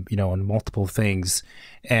with them, on multiple things.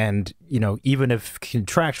 And, even if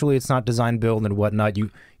contractually it's not design build and whatnot,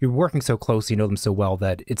 you're working so close, you know them so well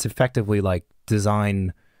that it's effectively like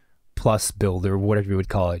design plus build or whatever you would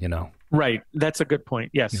call it, Right. That's a good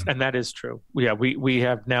point. Yes. Yeah. And that is true. Yeah. We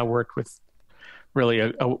have now worked with really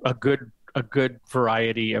a good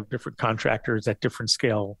variety of different contractors at different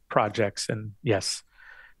scale projects. And yes,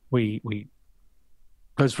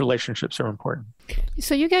 those relationships are important.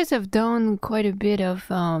 So you guys have done quite a bit of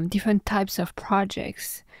different types of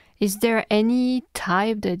projects. Is there any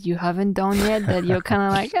type that you haven't done yet that you're kind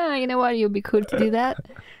of like, you know what, it'd be cool to do that?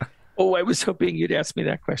 Oh, I was hoping you'd ask me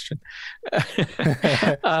that question.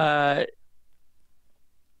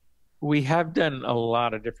 We have done a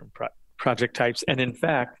lot of different project types. And in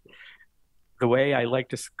fact, the way I like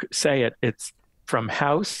to say it, it's from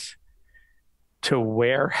house to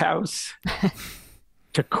warehouse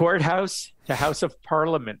to courthouse to House of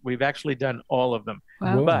Parliament. We've actually done all of them.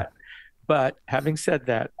 Wow. But having said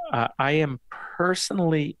that, I am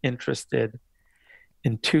personally interested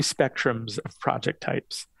in two spectrums of project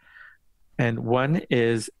types. And one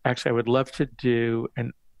is, actually, I would love to do,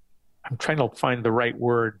 and I'm trying to find the right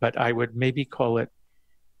word, but I would maybe call it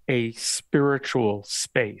a spiritual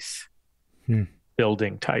space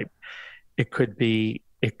building type. It could be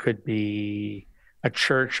a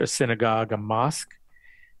church, a synagogue, a mosque.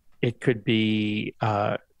 It could be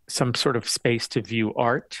some sort of space to view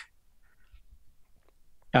art.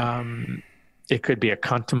 It could be a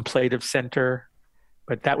contemplative center,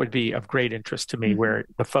 but that would be of great interest to me, where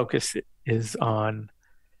the focus is on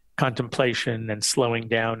contemplation and slowing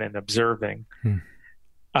down and observing.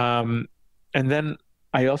 And then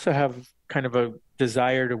I also have kind of a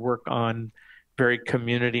desire to work on very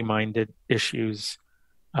community-minded issues,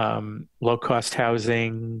 low-cost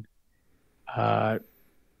housing,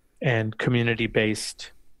 and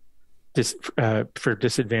community-based for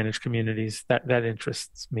disadvantaged communities. That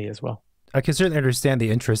interests me as well. I can certainly understand the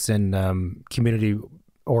interest in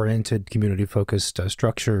community-oriented, community-focused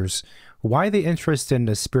structures. Why the interest in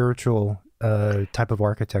the spiritual type of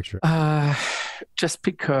architecture? Just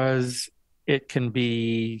because it can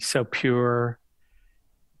be so pure.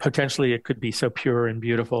 Potentially, it could be so pure and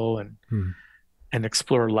beautiful, and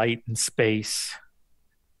explore light and space,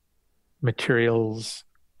 materials,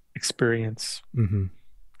 experience.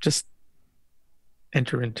 Just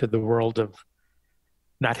enter into the world of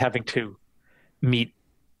not having to meet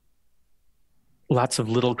lots of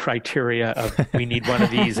little criteria of we need one of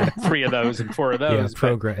these and 3 of those and 4 of those.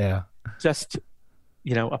 Just,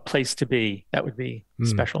 a place to be. That would be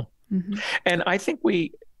special. And I think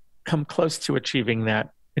we come close to achieving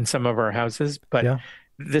that in some of our houses, but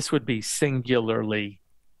this would be singularly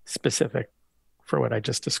specific for what I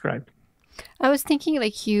just described. I was thinking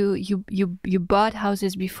like you bought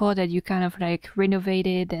houses before that you kind of like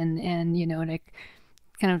renovated and like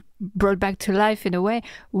kind of brought back to life in a way.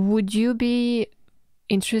 Would you be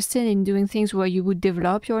interested in doing things where you would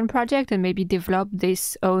develop your own project and maybe develop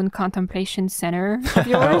this own contemplation center of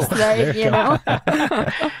yours?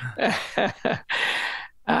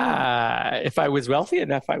 If I was wealthy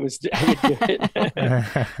enough, I would do it.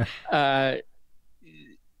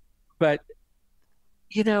 But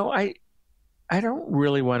I don't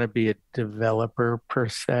really want to be a developer per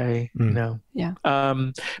se,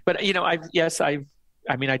 But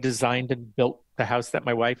I designed and built the house that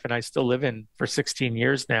my wife and I still live in for 16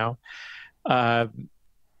 years now.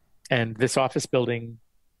 And this office building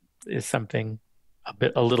is something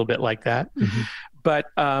a little bit like that. But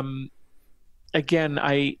again,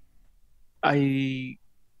 I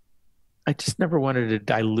just never wanted to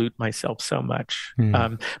dilute myself so much.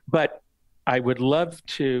 But I would love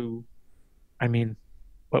to.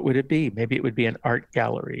 What would it be? Maybe it would be an art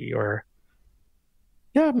gallery, or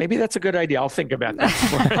maybe that's a good idea. I'll think about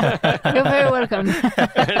that. You're very welcome.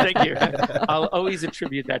 Thank you. I'll always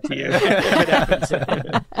attribute that to you if it happens.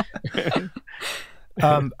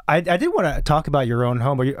 I did want to talk about your own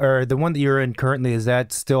home, or the one that you're in currently. Is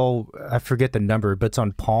that still? I forget the number, but it's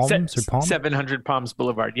on Palms or Palms? 700 Palms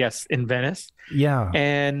Boulevard. Yes, in Venice. Yeah,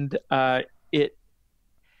 and it's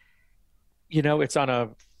on a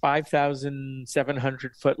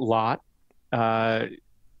 5,700 foot lot.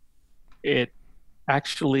 It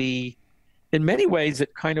actually, in many ways,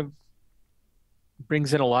 it kind of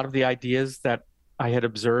brings in a lot of the ideas that I had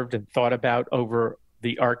observed and thought about over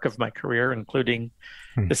the arc of my career, including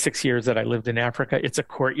the 6 years that I lived in Africa. It's a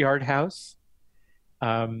courtyard house.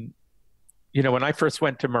 When I first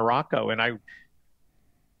went to Morocco and I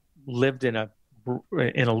lived in a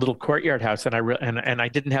little courtyard house, and I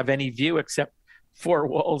didn't have any view except 4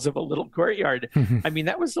 walls of a little courtyard.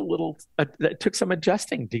 That was that took some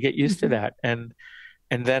adjusting to get used to that. And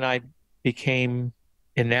then I became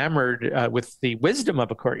enamored with the wisdom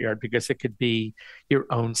of a courtyard, because it could be your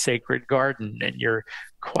own sacred garden and your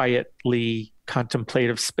quietly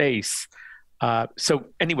contemplative space. So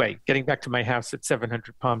anyway, getting back to my house at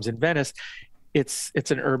 700 Palms in Venice, it's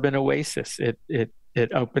an urban oasis.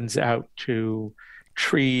 It opens out to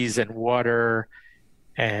trees and water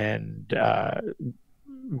and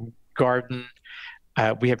garden.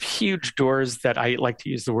 We have huge doors that I like to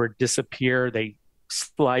use the word disappear. They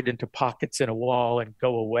slide into pockets in a wall and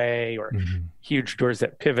go away, or huge doors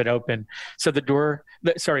that pivot open. So the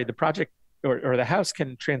project or the house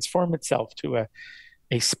can transform itself to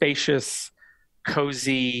a spacious,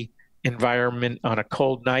 cozy environment on a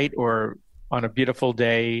cold night, or on a beautiful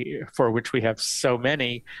day, for which we have so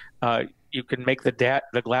many. You can make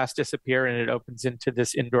the glass disappear, and it opens into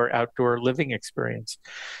this indoor-outdoor living experience.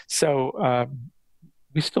 So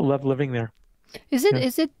we still love living there. Is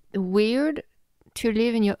it weird to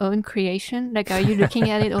live in your own creation? Like, are you looking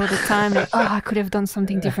at it all the time? Like, I could have done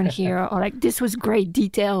something different here, or like, this was great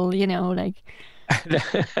detail, like.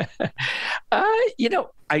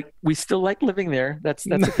 We still like living there. That's a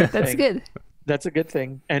good thing. That's good. That's a good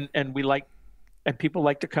thing, and people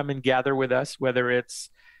like to come and gather with us, whether it's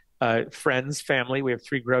friends, family. We have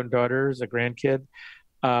 3 grown daughters, a grandkid.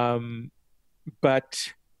 And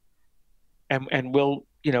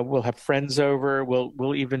we'll have friends over.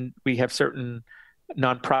 We have certain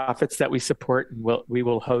nonprofits that we support, and we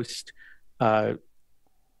will host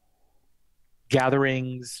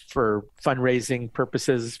gatherings for fundraising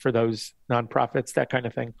purposes for those nonprofits, that kind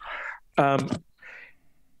of thing.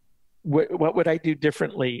 What would I do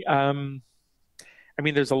differently? I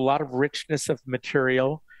mean, there's a lot of richness of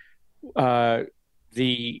material.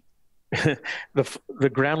 The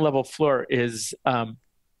ground level floor is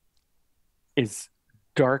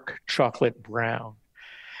dark chocolate brown.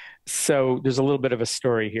 So there's a little bit of a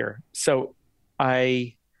story here. So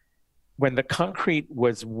when the concrete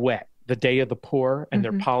was wet, the day of the pour, and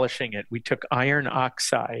they're polishing it, we took iron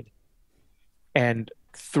oxide and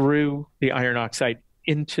threw the iron oxide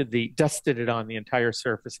dusted it on the entire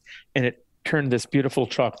surface, and it turned this beautiful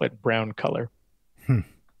chocolate brown color. And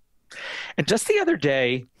just the other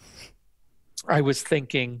day, I was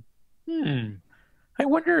thinking, I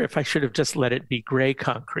wonder if I should have just let it be gray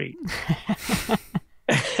concrete.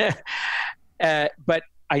 But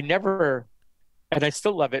I never, and I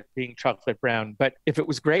still love it being chocolate brown, but if it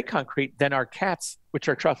was gray concrete, then our cats, which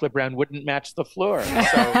are chocolate brown, wouldn't match the floor.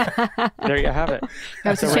 So there you have it.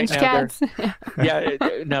 So change cats.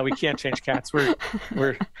 No, we can't change cats.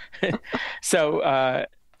 We're so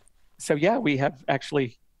yeah, we have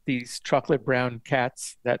actually these chocolate brown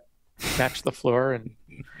cats that match the floor, and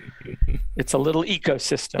it's a little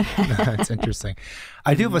ecosystem. That's interesting.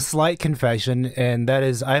 I do have a slight confession, and that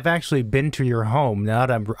is I've actually been to your home now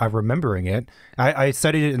that I'm remembering it. I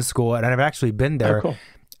studied it in school, and I've actually been there. Oh, cool.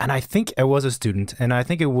 And I think I was a student, and I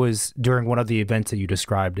think it was during one of the events that you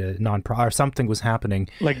described, or something was happening.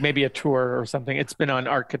 Like maybe a tour or something. It's been on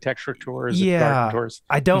architecture tours, garden tours.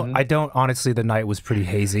 I don't honestly, the night was pretty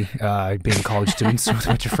hazy, being college students with a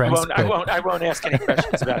bunch of friends. I won't ask any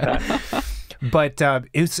questions about that. But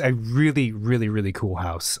it's a really, really, really cool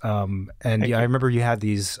house. And I remember you had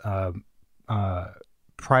these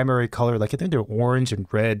primary color, like I think they're orange and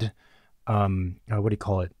red. What do you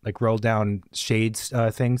call it? Like roll down shades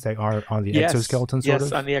things that are on the exoskeleton sort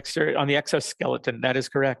of? Yes, on the exoskeleton. That is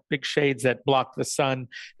correct. Big shades that block the sun.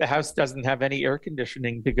 The house doesn't have any air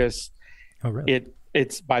conditioning because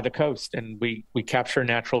it's by the coast, and we capture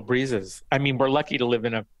natural breezes. I mean, we're lucky to live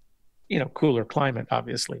in a cooler climate,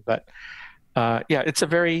 obviously, but it's a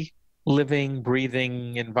very living,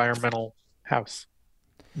 breathing, environmental house.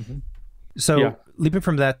 So leaping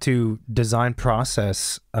from that to design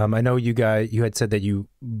process, I know you had said that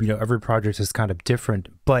every project is kind of different,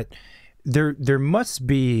 but there must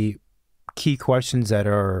be key questions that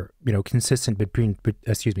are consistent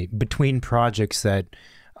between projects that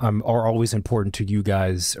are always important to you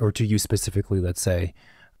guys, or to you specifically, let's say.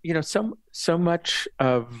 So much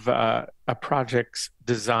of a project's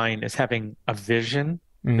design is having a vision.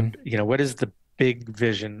 What is the big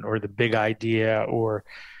vision or the big idea, or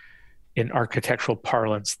in architectural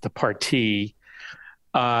parlance, the partie,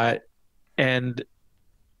 and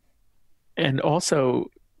also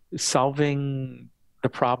solving the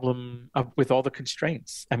problem with all the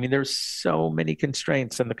constraints. I mean, there's so many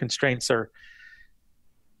constraints, and the constraints are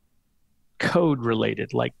code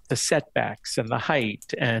related, like the setbacks and the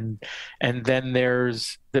height, and then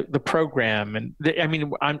there's the program, and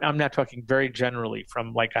I'm not talking very generally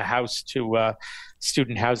from like a house to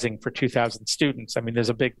student housing for 2,000 students. I mean, there's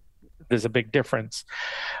a big difference,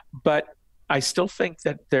 but I still think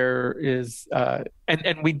that there is,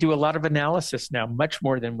 and we do a lot of analysis now, much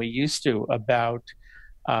more than we used to, about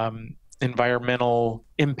environmental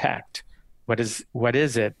impact. What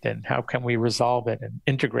is it, and how can we resolve it and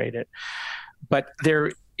integrate it? But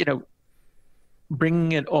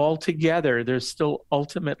bringing it all together, there's still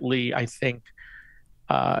ultimately, I think,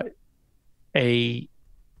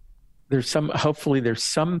 hopefully there's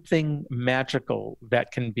something magical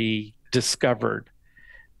that can be discovered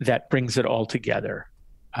that brings it all together,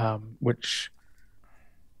 which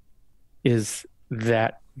is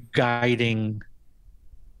that guiding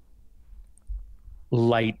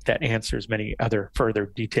light that answers many other further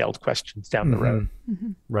detailed questions down the road.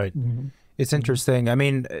 Right. It's interesting. I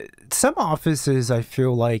mean, some offices I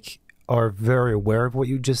feel like are very aware of what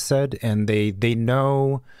you just said, and they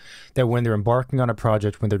know that when they're embarking on a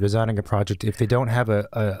project, when they're designing a project, if they don't have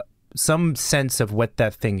some sense of what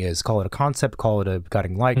that thing is, call it a concept, call it a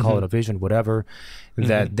guiding light, call it a vision, whatever,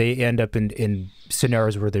 that they end up in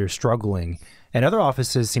scenarios where they're struggling. And other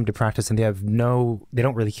offices seem to practice, and they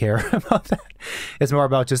don't really care about that. It's more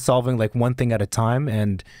about just solving like one thing at a time.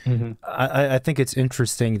 And I think it's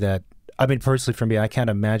interesting that, I mean, personally for me, I can't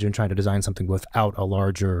imagine trying to design something without a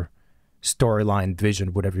larger storyline,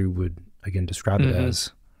 vision, whatever you would, again, describe it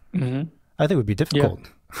as. I think it would be difficult.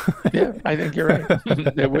 Yeah, I think you're right.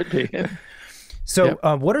 It would be. So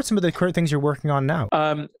what are some of the current things you're working on now?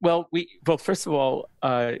 Well, first of all,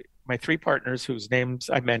 my three partners whose names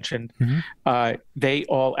I mentioned, they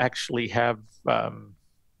all actually have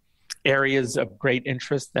areas of great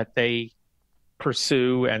interest that they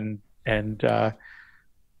pursue and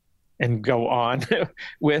go on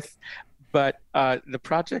with. But the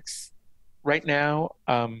projects right now,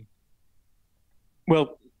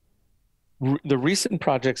 the recent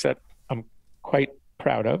projects that I'm quite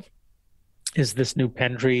proud of is this new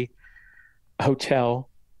Pendry hotel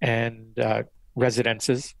and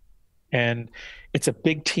residences. And it's a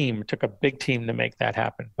big team. It took a big team to make that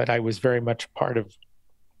happen. But I was very much part of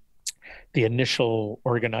the initial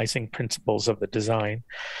organizing principles of the design.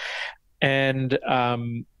 And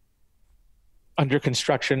under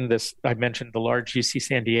construction, I mentioned the large UC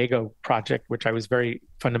San Diego project, which I was very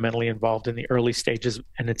fundamentally involved in the early stages,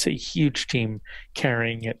 and it's a huge team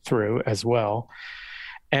carrying it through as well.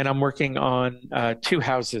 And I'm working on 2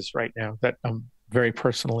 houses right now that I'm very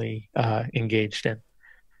personally engaged in.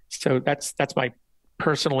 So that's my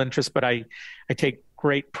personal interest, but I take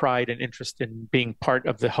great pride and interest in being part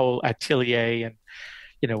of the whole atelier.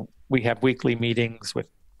 And, we have weekly meetings with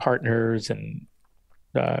partners and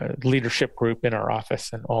leadership group in our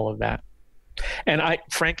office and all of that. And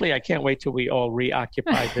frankly, I can't wait till we all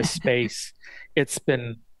reoccupy this space. It's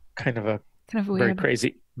been kind of weird.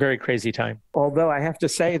 very crazy time. Although I have to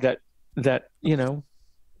say that the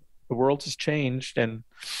world has changed, and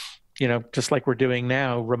just like we're doing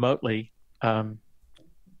now remotely,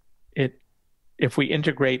 if we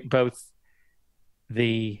integrate both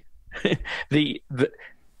the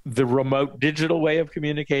remote digital way of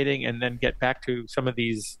communicating and then get back to some of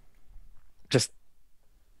these just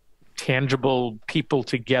tangible people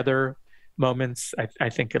together moments, I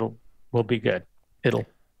think will be good.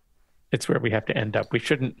 It's where we have to end up. We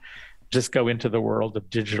shouldn't just go into the world of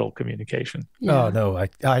digital communication. Yeah. Oh no, I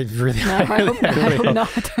really, no, I hope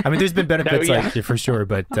not. I mean, there's been benefits for sure,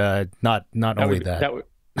 but not only that.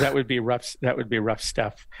 That would be rough. That would be rough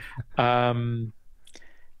stuff.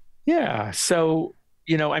 Yeah. So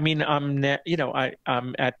I'm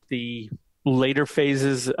at the later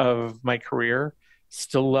phases of my career.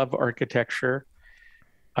 Still love architecture.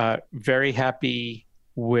 Very happy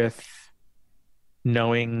with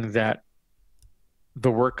knowing that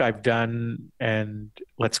the work I've done, and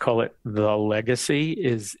let's call it the legacy,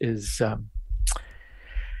 is going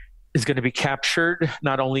to be captured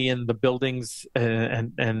not only in the buildings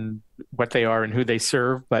and what they are and who they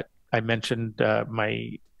serve, but I mentioned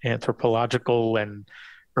my anthropological and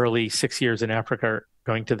early 6 years in Africa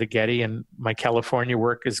going to the Getty, and my California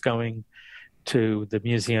work is going to the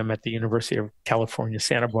museum at the University of California,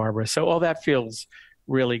 Santa Barbara. So all that feels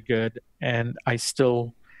really good. And I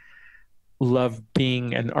still love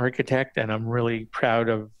being an architect, and I'm really proud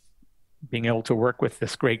of being able to work with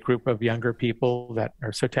this great group of younger people that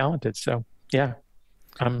are so talented. So yeah,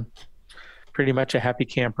 I'm pretty much a happy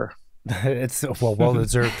camper. It's well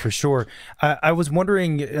deserved for sure. I was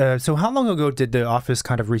wondering, so how long ago did the office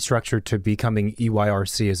kind of restructure to becoming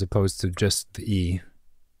EYRC as opposed to just the E?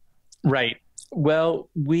 Right. Well,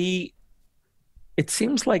 it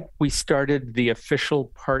seems like we started the official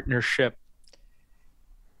partnership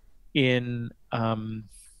in right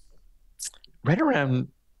around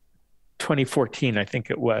 2014, I think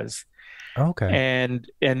it was. Okay. And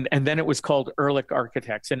then it was called Ehrlich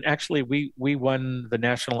Architects. And actually we won the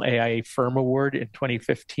National AIA Firm Award in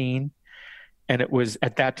 2015. And it was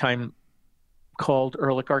at that time called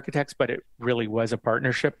Ehrlich Architects, but it really was a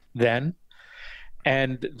partnership then.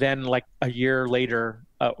 And then like a year later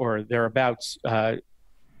or thereabouts,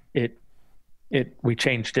 we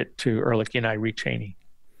changed it to Ehrlich, Yanai, Rhee, Chaney.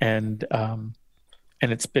 And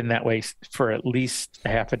it's been that way for at least a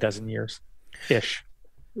half a dozen years-ish.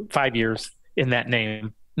 5 years in that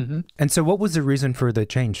name. Mm-hmm. And so what was the reason for the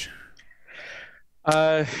change?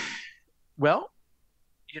 Well,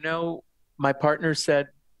 my partner said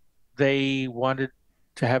they wanted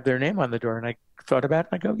to have their name on the door, and I thought about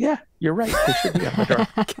it and I go, yeah, you're right. They should be on the door.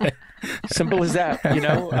 Okay. Simple as that.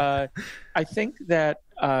 I think that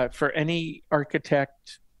for any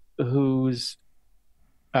architect who's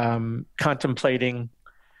contemplating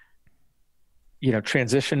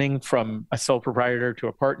transitioning from a sole proprietor to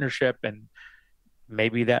a partnership, and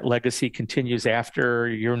maybe that legacy continues after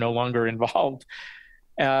you're no longer involved.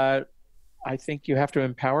 I think you have to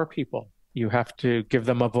empower people. You have to give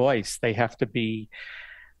them a voice. They have to be,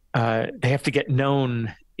 they have to get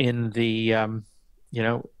known in the, in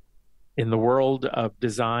the world of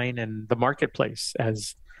design and the marketplace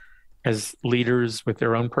as as leaders with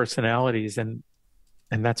their own personalities, and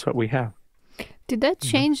that's what we have. Did that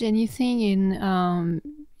change anything in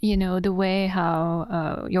the way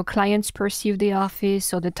how your clients perceive the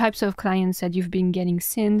office, or the types of clients that you've been getting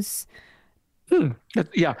since?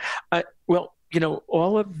 Yeah. Well,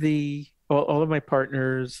 all of my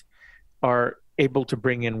partners are able to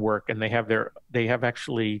bring in work, and they have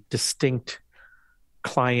actually distinct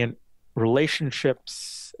client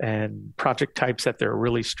relationships and project types that they're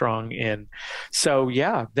really strong in. So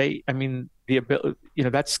yeah, the ability,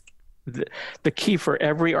 that's the key for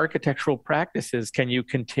every architectural practice is, can you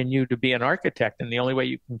continue to be an architect? And the only way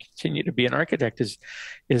you can continue to be an architect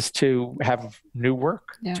is to have new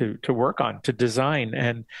work to work on, to design.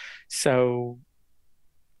 And so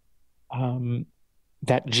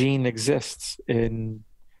that gene exists in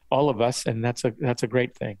all of us, and that's a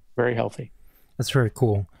great thing. Very healthy. That's very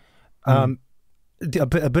cool. A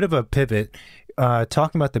bit of a pivot,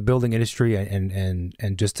 talking about the building industry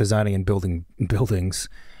and just designing and building buildings.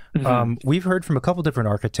 We've heard from a couple different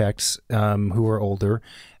architects who are older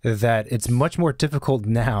that it's much more difficult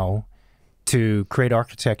now to create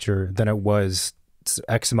architecture than it was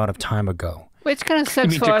X amount of time ago. Which kind of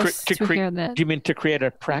sucks for us to hear that. Do you mean to create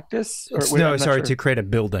a practice? No, sorry, to create a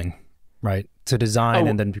building, right? To design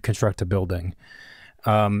and then construct a building.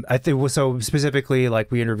 I think so. Specifically,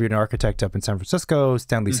 like, we interviewed an architect up in San Francisco,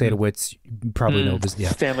 Stanley Sadowitz. You probably know this. Yeah,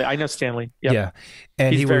 Stanley. I know Stanley. Yep. Yeah,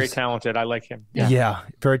 and he's very talented. I like him. Yeah,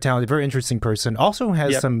 very talented, very interesting person. Also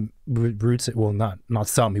has some roots. Well, not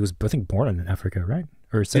some. He was, I think, born in Africa, right?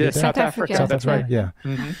 Or South Africa. That's right. Yeah.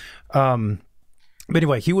 But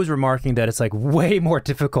anyway, he was remarking that it's like way more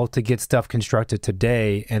difficult to get stuff constructed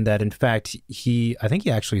today, and that in fact I think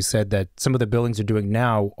he actually said that some of the buildings they're doing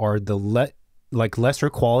now are lesser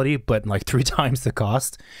quality, but like 3 times the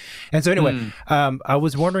cost. And so anyway, I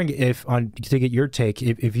was wondering to get your take,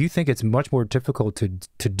 if you think it's much more difficult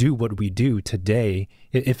to do what we do today,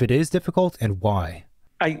 if it is difficult, and why.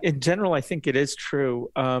 In general, I think it is true.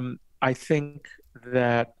 I think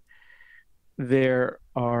that there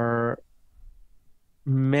are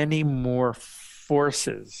many more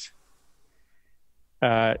forces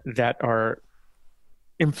that are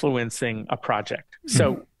influencing a project.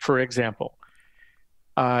 So, for example,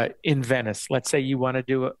 in Venice, let's say you want to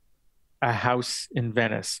do a house in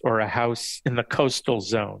Venice, or a house in the coastal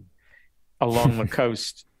zone along the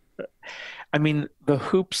coast. I mean, the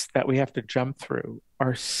hoops that we have to jump through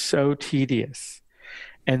are so tedious,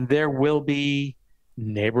 and there will be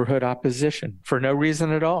neighborhood opposition for no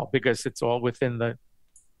reason at all, because it's all within the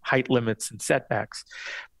height limits and setbacks.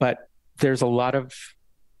 But there's a lot of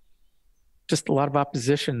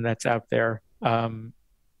opposition that's out there,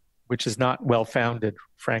 which is not well-founded,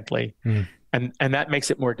 frankly. And that makes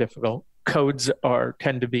it more difficult. Codes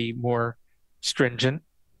tend to be more stringent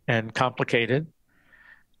and complicated,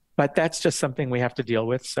 but that's just something we have to deal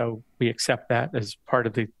with. So we accept that as part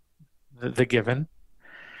of the given.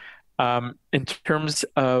 In terms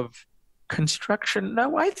of construction,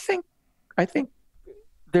 no, I think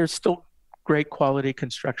there's still great quality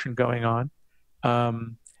construction going on.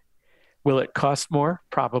 Will it cost more?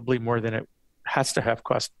 Probably more than it has to have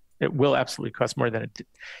cost. It will absolutely cost more than it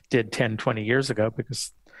did 10, 20 years ago,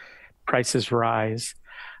 because prices rise.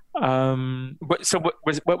 So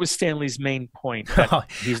what was Stanley's main point?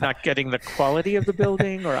 That he's not getting the quality of the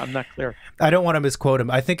building, or I'm not clear. I don't want to misquote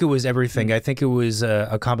him. I think it was everything. I think it was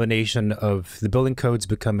a combination of the building codes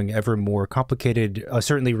becoming ever more complicated,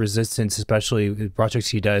 certainly resistance, especially the projects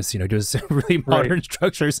he does, does really modern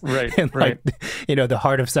structures. Right. And the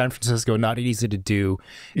heart of San Francisco, not easy to do.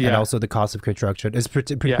 Yeah. And also the cost of construction is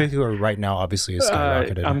particularly right now, obviously, is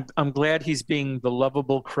skyrocketed. I'm glad he's being the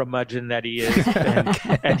lovable curmudgeon that he is.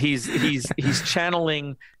 And he's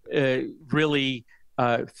channeling really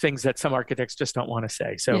things that some architects just don't want to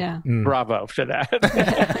say. So bravo for that.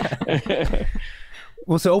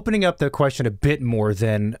 Well, so opening up the question a bit more,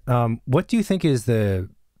 then, what do you think is the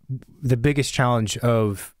biggest challenge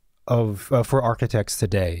for architects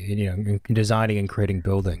today, in designing and creating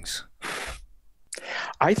buildings?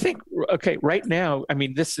 I think, right now, I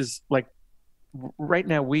mean, this is like, right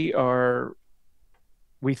now we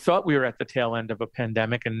thought we were at the tail end of a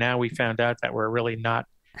pandemic, and now we found out that we're really not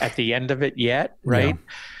at the end of it yet, right? Yeah.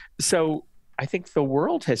 So I think the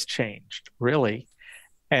world has changed, really,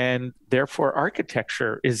 and therefore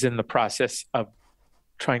architecture is in the process of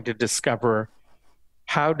trying to discover,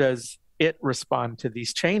 how does it respond to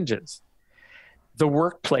these changes? The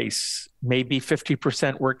workplace may be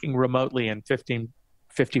 50% working remotely and 50%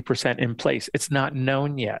 in place. It's not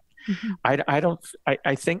known yet.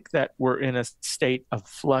 I think that we're in a state of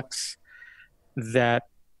flux that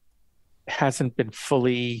hasn't been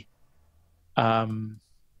fully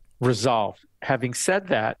resolved. Having said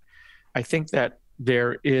that, I think that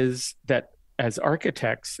there is that as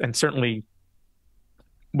architects, and certainly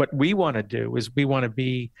what we want to do is we want to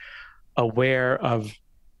be aware of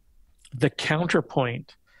the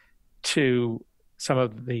counterpoint to some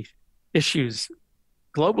of the issues,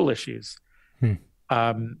 global issues.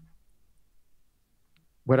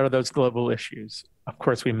 What are those global issues? Of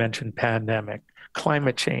course, we mentioned pandemic.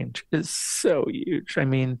 Climate change is so huge. I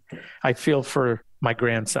mean, I feel for my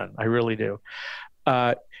grandson. I really do.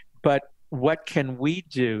 But what can we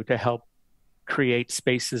do to help create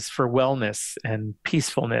spaces for wellness and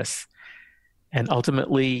peacefulness and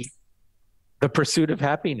ultimately the pursuit of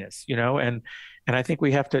happiness, you know? And I think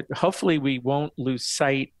we have to, hopefully we won't lose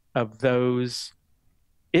sight of those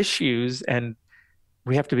issues, and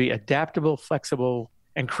we have to be adaptable, flexible,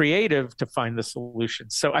 and creative to find the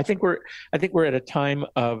solutions. So I think we're at a time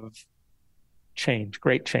of change,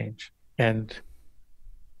 great change, and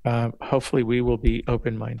hopefully we will be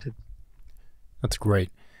open-minded. That's great.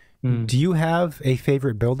 Do you have a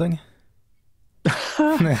favorite building?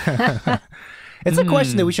 It's a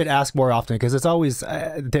question that we should ask more often, because it's always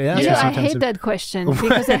I hate that question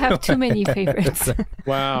because I have too many favorites.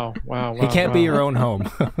 Wow. It can't be your own home.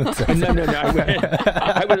 No.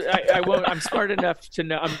 I won't. I'm smart enough to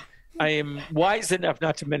know. I am wise enough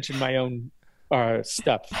not to mention my own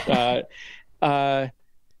stuff. Or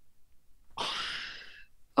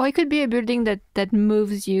it could be a building that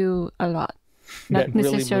moves you a lot, not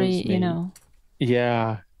necessarily, really, you know.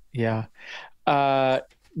 Yeah.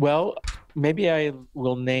 Well, maybe I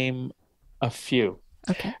will name a few.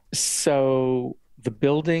 Okay. So the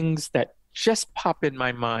buildings that just pop in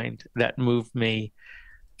my mind that move me: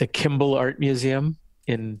 the Kimball Art Museum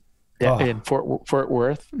in Fort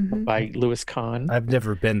Worth by Louis Kahn. I've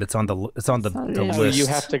never been. It's on the list. You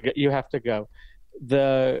have to go.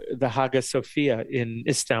 The Hagia Sophia in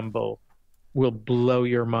Istanbul will blow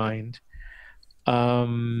your mind.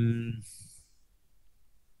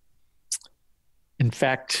 In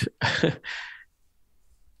fact,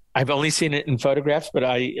 I've only seen it in photographs, but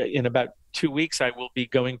in about 2 weeks, I will be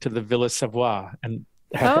going to the Villa Savoye and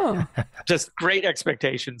have just great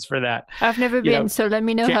expectations for that. I've never been, so let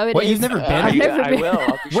me know how it is. You've never been? I will.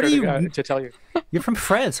 I'll be what sure are you to tell you. You're from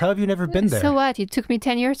France. How have you never been there? So what? It took me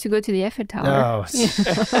 10 years to go to the Eiffel Tower. Oh.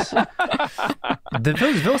 The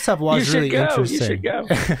Villa Savoye is really interesting. You should go.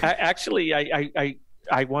 Actually,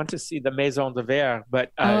 I want to see the Maison de Verre,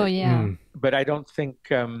 but but I don't think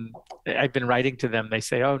I've been writing to them. They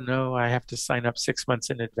say, "Oh no, I have to sign up 6 months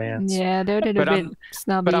in advance." Yeah, they're a little bit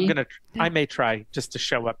snobby. But I may try just to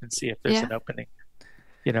show up and see if there's an opening.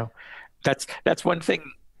 You know, that's one thing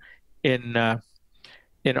in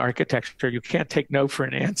architecture. You can't take no for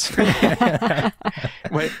an answer.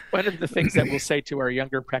 One of the things that we'll say to our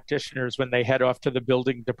younger practitioners when they head off to the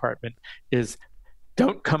building department is,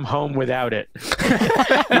 don't come home without it.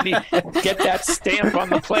 Get that stamp on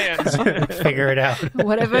the plans. Figure it out.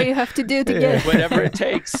 Whatever you have to do to get it. Whatever it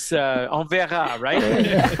takes. On verra, right?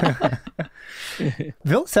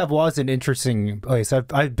 Villa Savoye is an interesting place.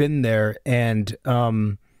 I've been there, and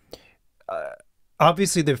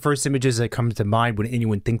obviously the first images that come to mind when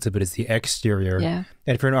anyone thinks of it is the exterior. Yeah.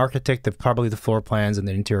 And for an architect, probably the floor plans and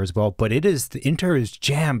the interior as well. But the interior is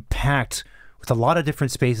jam-packed with a lot of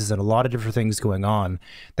different spaces and a lot of different things going on.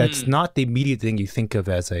 That's not the immediate thing you think of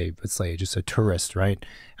as let's say, just a tourist, right?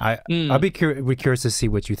 I'll be curious to see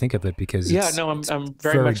what you think of it, because I'm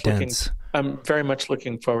very much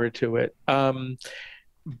looking forward to it.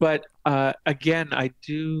 But again, I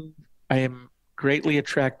am greatly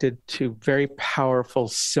attracted to very powerful,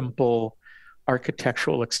 simple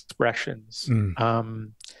architectural expressions.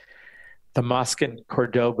 The mosque in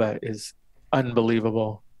Cordoba is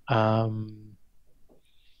unbelievable. I've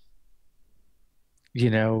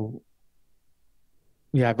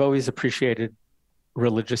always appreciated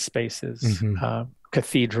religious spaces,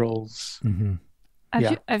 cathedrals.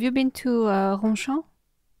 Have you been to Ronchamp?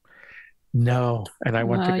 No, and I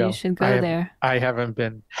want to go. You should go there. I haven't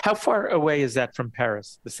been. How far away is that from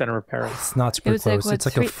Paris, the center of Paris? It's not super close. It's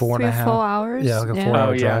like a 4 hours. Yeah, like a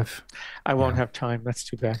 4-hour drive. I won't have time. That's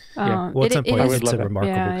too bad. Well, it's remarkable.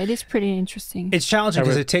 Yeah, it is pretty interesting. It's challenging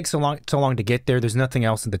because it takes so long to get there. There's nothing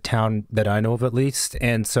else in the town that I know of, at least,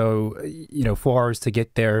 and so 4 hours to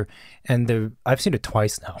get there. And I've seen it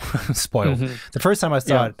twice now. Spoiled. The first time I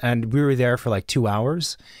saw it, and we were there for like 2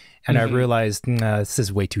 hours. And I realized, this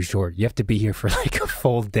is way too short. You have to be here for like a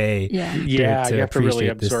full day. To you have to really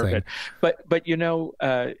absorb it. But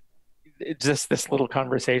just this little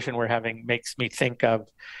conversation we're having makes me think of,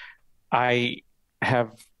 I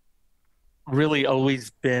have really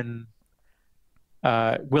always been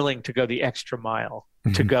willing to go the extra mile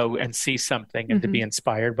to go and see something and to be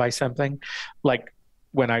inspired by something. Like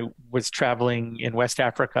when I was traveling in West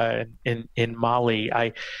Africa and in Mali,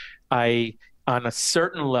 I on a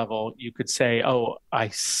certain level, you could say, oh, I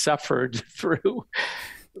suffered through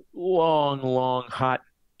long, hot,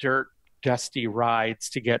 dirt, dusty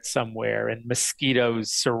rides to get somewhere, and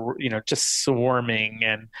mosquitoes, just swarming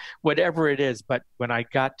and whatever it is. But when I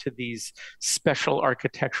got to these special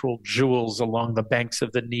architectural jewels along the banks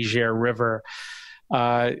of the Niger River,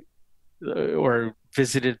 or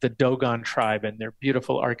visited the Dogon tribe and their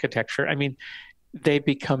beautiful architecture, I mean, they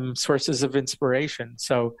become sources of inspiration.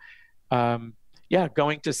 So,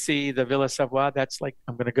 going to see the Villa Savoie, that's like,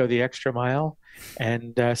 I'm going to go the extra mile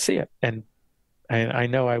and see it. And I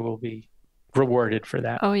know I will be rewarded for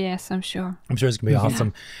that. Oh, yes, I'm sure. I'm sure it's going to be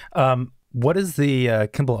awesome. What is the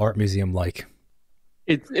Kimball Art Museum like?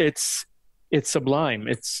 It's sublime.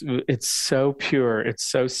 It's so pure. It's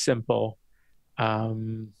so simple.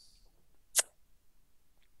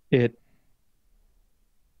 It's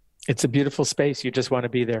a beautiful space. You just want to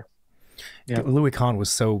be there. Yeah. Louis Kahn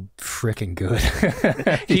was so freaking good.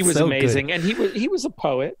 He was so amazing, good. And he was a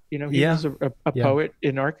poet. He was a poet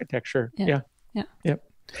in architecture. Yeah.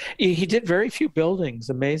 He did very few buildings,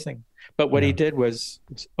 amazing, but what he did was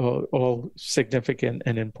all significant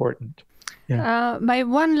and important. Yeah. My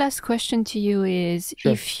one last question to you is,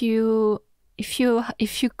 sure. if you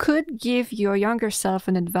could give your younger self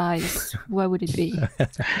an advice, what would it be?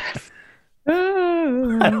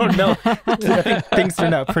 I don't know. I think things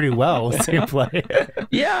turned out pretty well.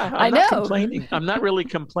 Yeah, I'm not complaining. I'm not really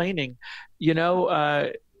complaining.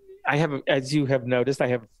 I have, as you have noticed, I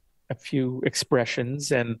have a few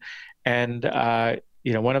expressions, and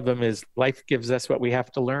one of them is life gives us what we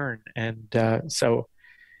have to learn, and so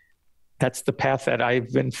that's the path that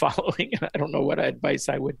I've been following. And I don't know what advice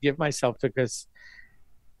I would give myself, because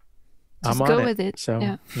just I'm go on with it.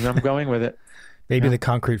 So I'm going with it. Maybe the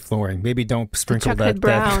concrete flooring. Maybe don't sprinkle that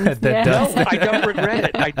dust. No, I don't regret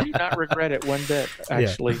it. I do not regret it one bit,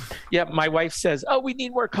 actually. Yeah, my wife says, oh, we need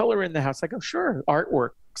more color in the house. I go, sure. Artwork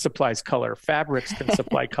supplies color. Fabrics can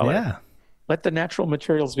supply color. Yeah. Let the natural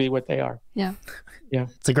materials be what they are. Yeah. Yeah.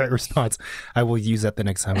 It's a great response. I will use that the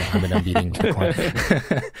next time I'm in a meeting with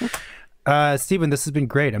a client. Steven, this has been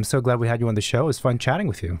great. I'm so glad we had you on the show. It was fun chatting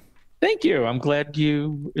with you. Thank you. I'm glad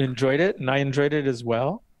you enjoyed it, and I enjoyed it as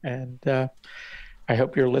well. And I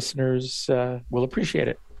hope your listeners will appreciate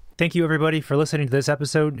it. Thank you, everybody, for listening to this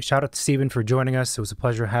episode. Shout out to Steven for joining us. It was a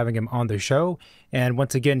pleasure having him on the show. And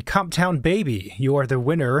once again, Comptown Baby, you are the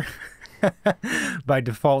winner by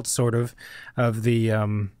default, sort of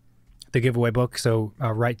the giveaway book. So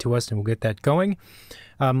write to us and we'll get that going.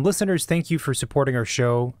 Listeners, thank you for supporting our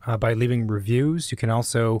show by leaving reviews. You can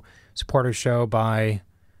also support our show by, I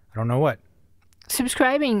don't know what.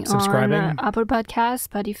 Subscribing on Apple Podcasts,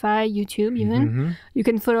 Spotify, YouTube even. You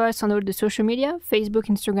can follow us on all the social media, Facebook,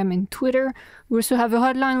 Instagram, and Twitter. We also have a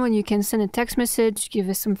hotline when you can send a text message, give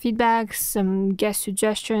us some feedback, some guest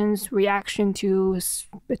suggestions, reaction to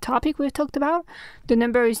the topic we've talked about. The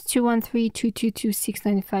number is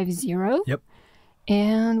 213-222-6950. Yep.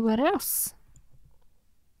 And what else?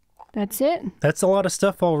 That's it. That's a lot of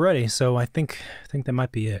stuff already, so I think that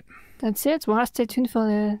might be it. That's it. So stay tuned for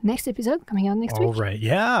the next episode coming out next week. All right.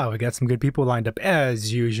 Yeah, we got some good people lined up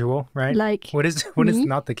as usual, right? Like what is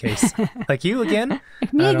not the case? Like you again?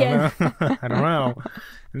 Me again. I don't know.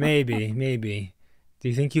 Maybe. Do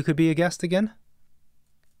you think you could be a guest again?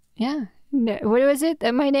 Yeah. No, what was it?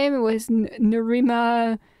 My name was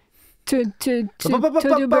Narima to do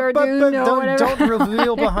Bourderonnet or whatever. Don't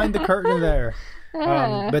reveal behind the curtain there.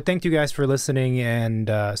 But thank you guys for listening and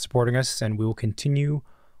supporting us, and we will continue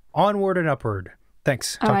onward and upward.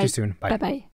 Thanks. Talk to you soon. Bye. Bye-bye.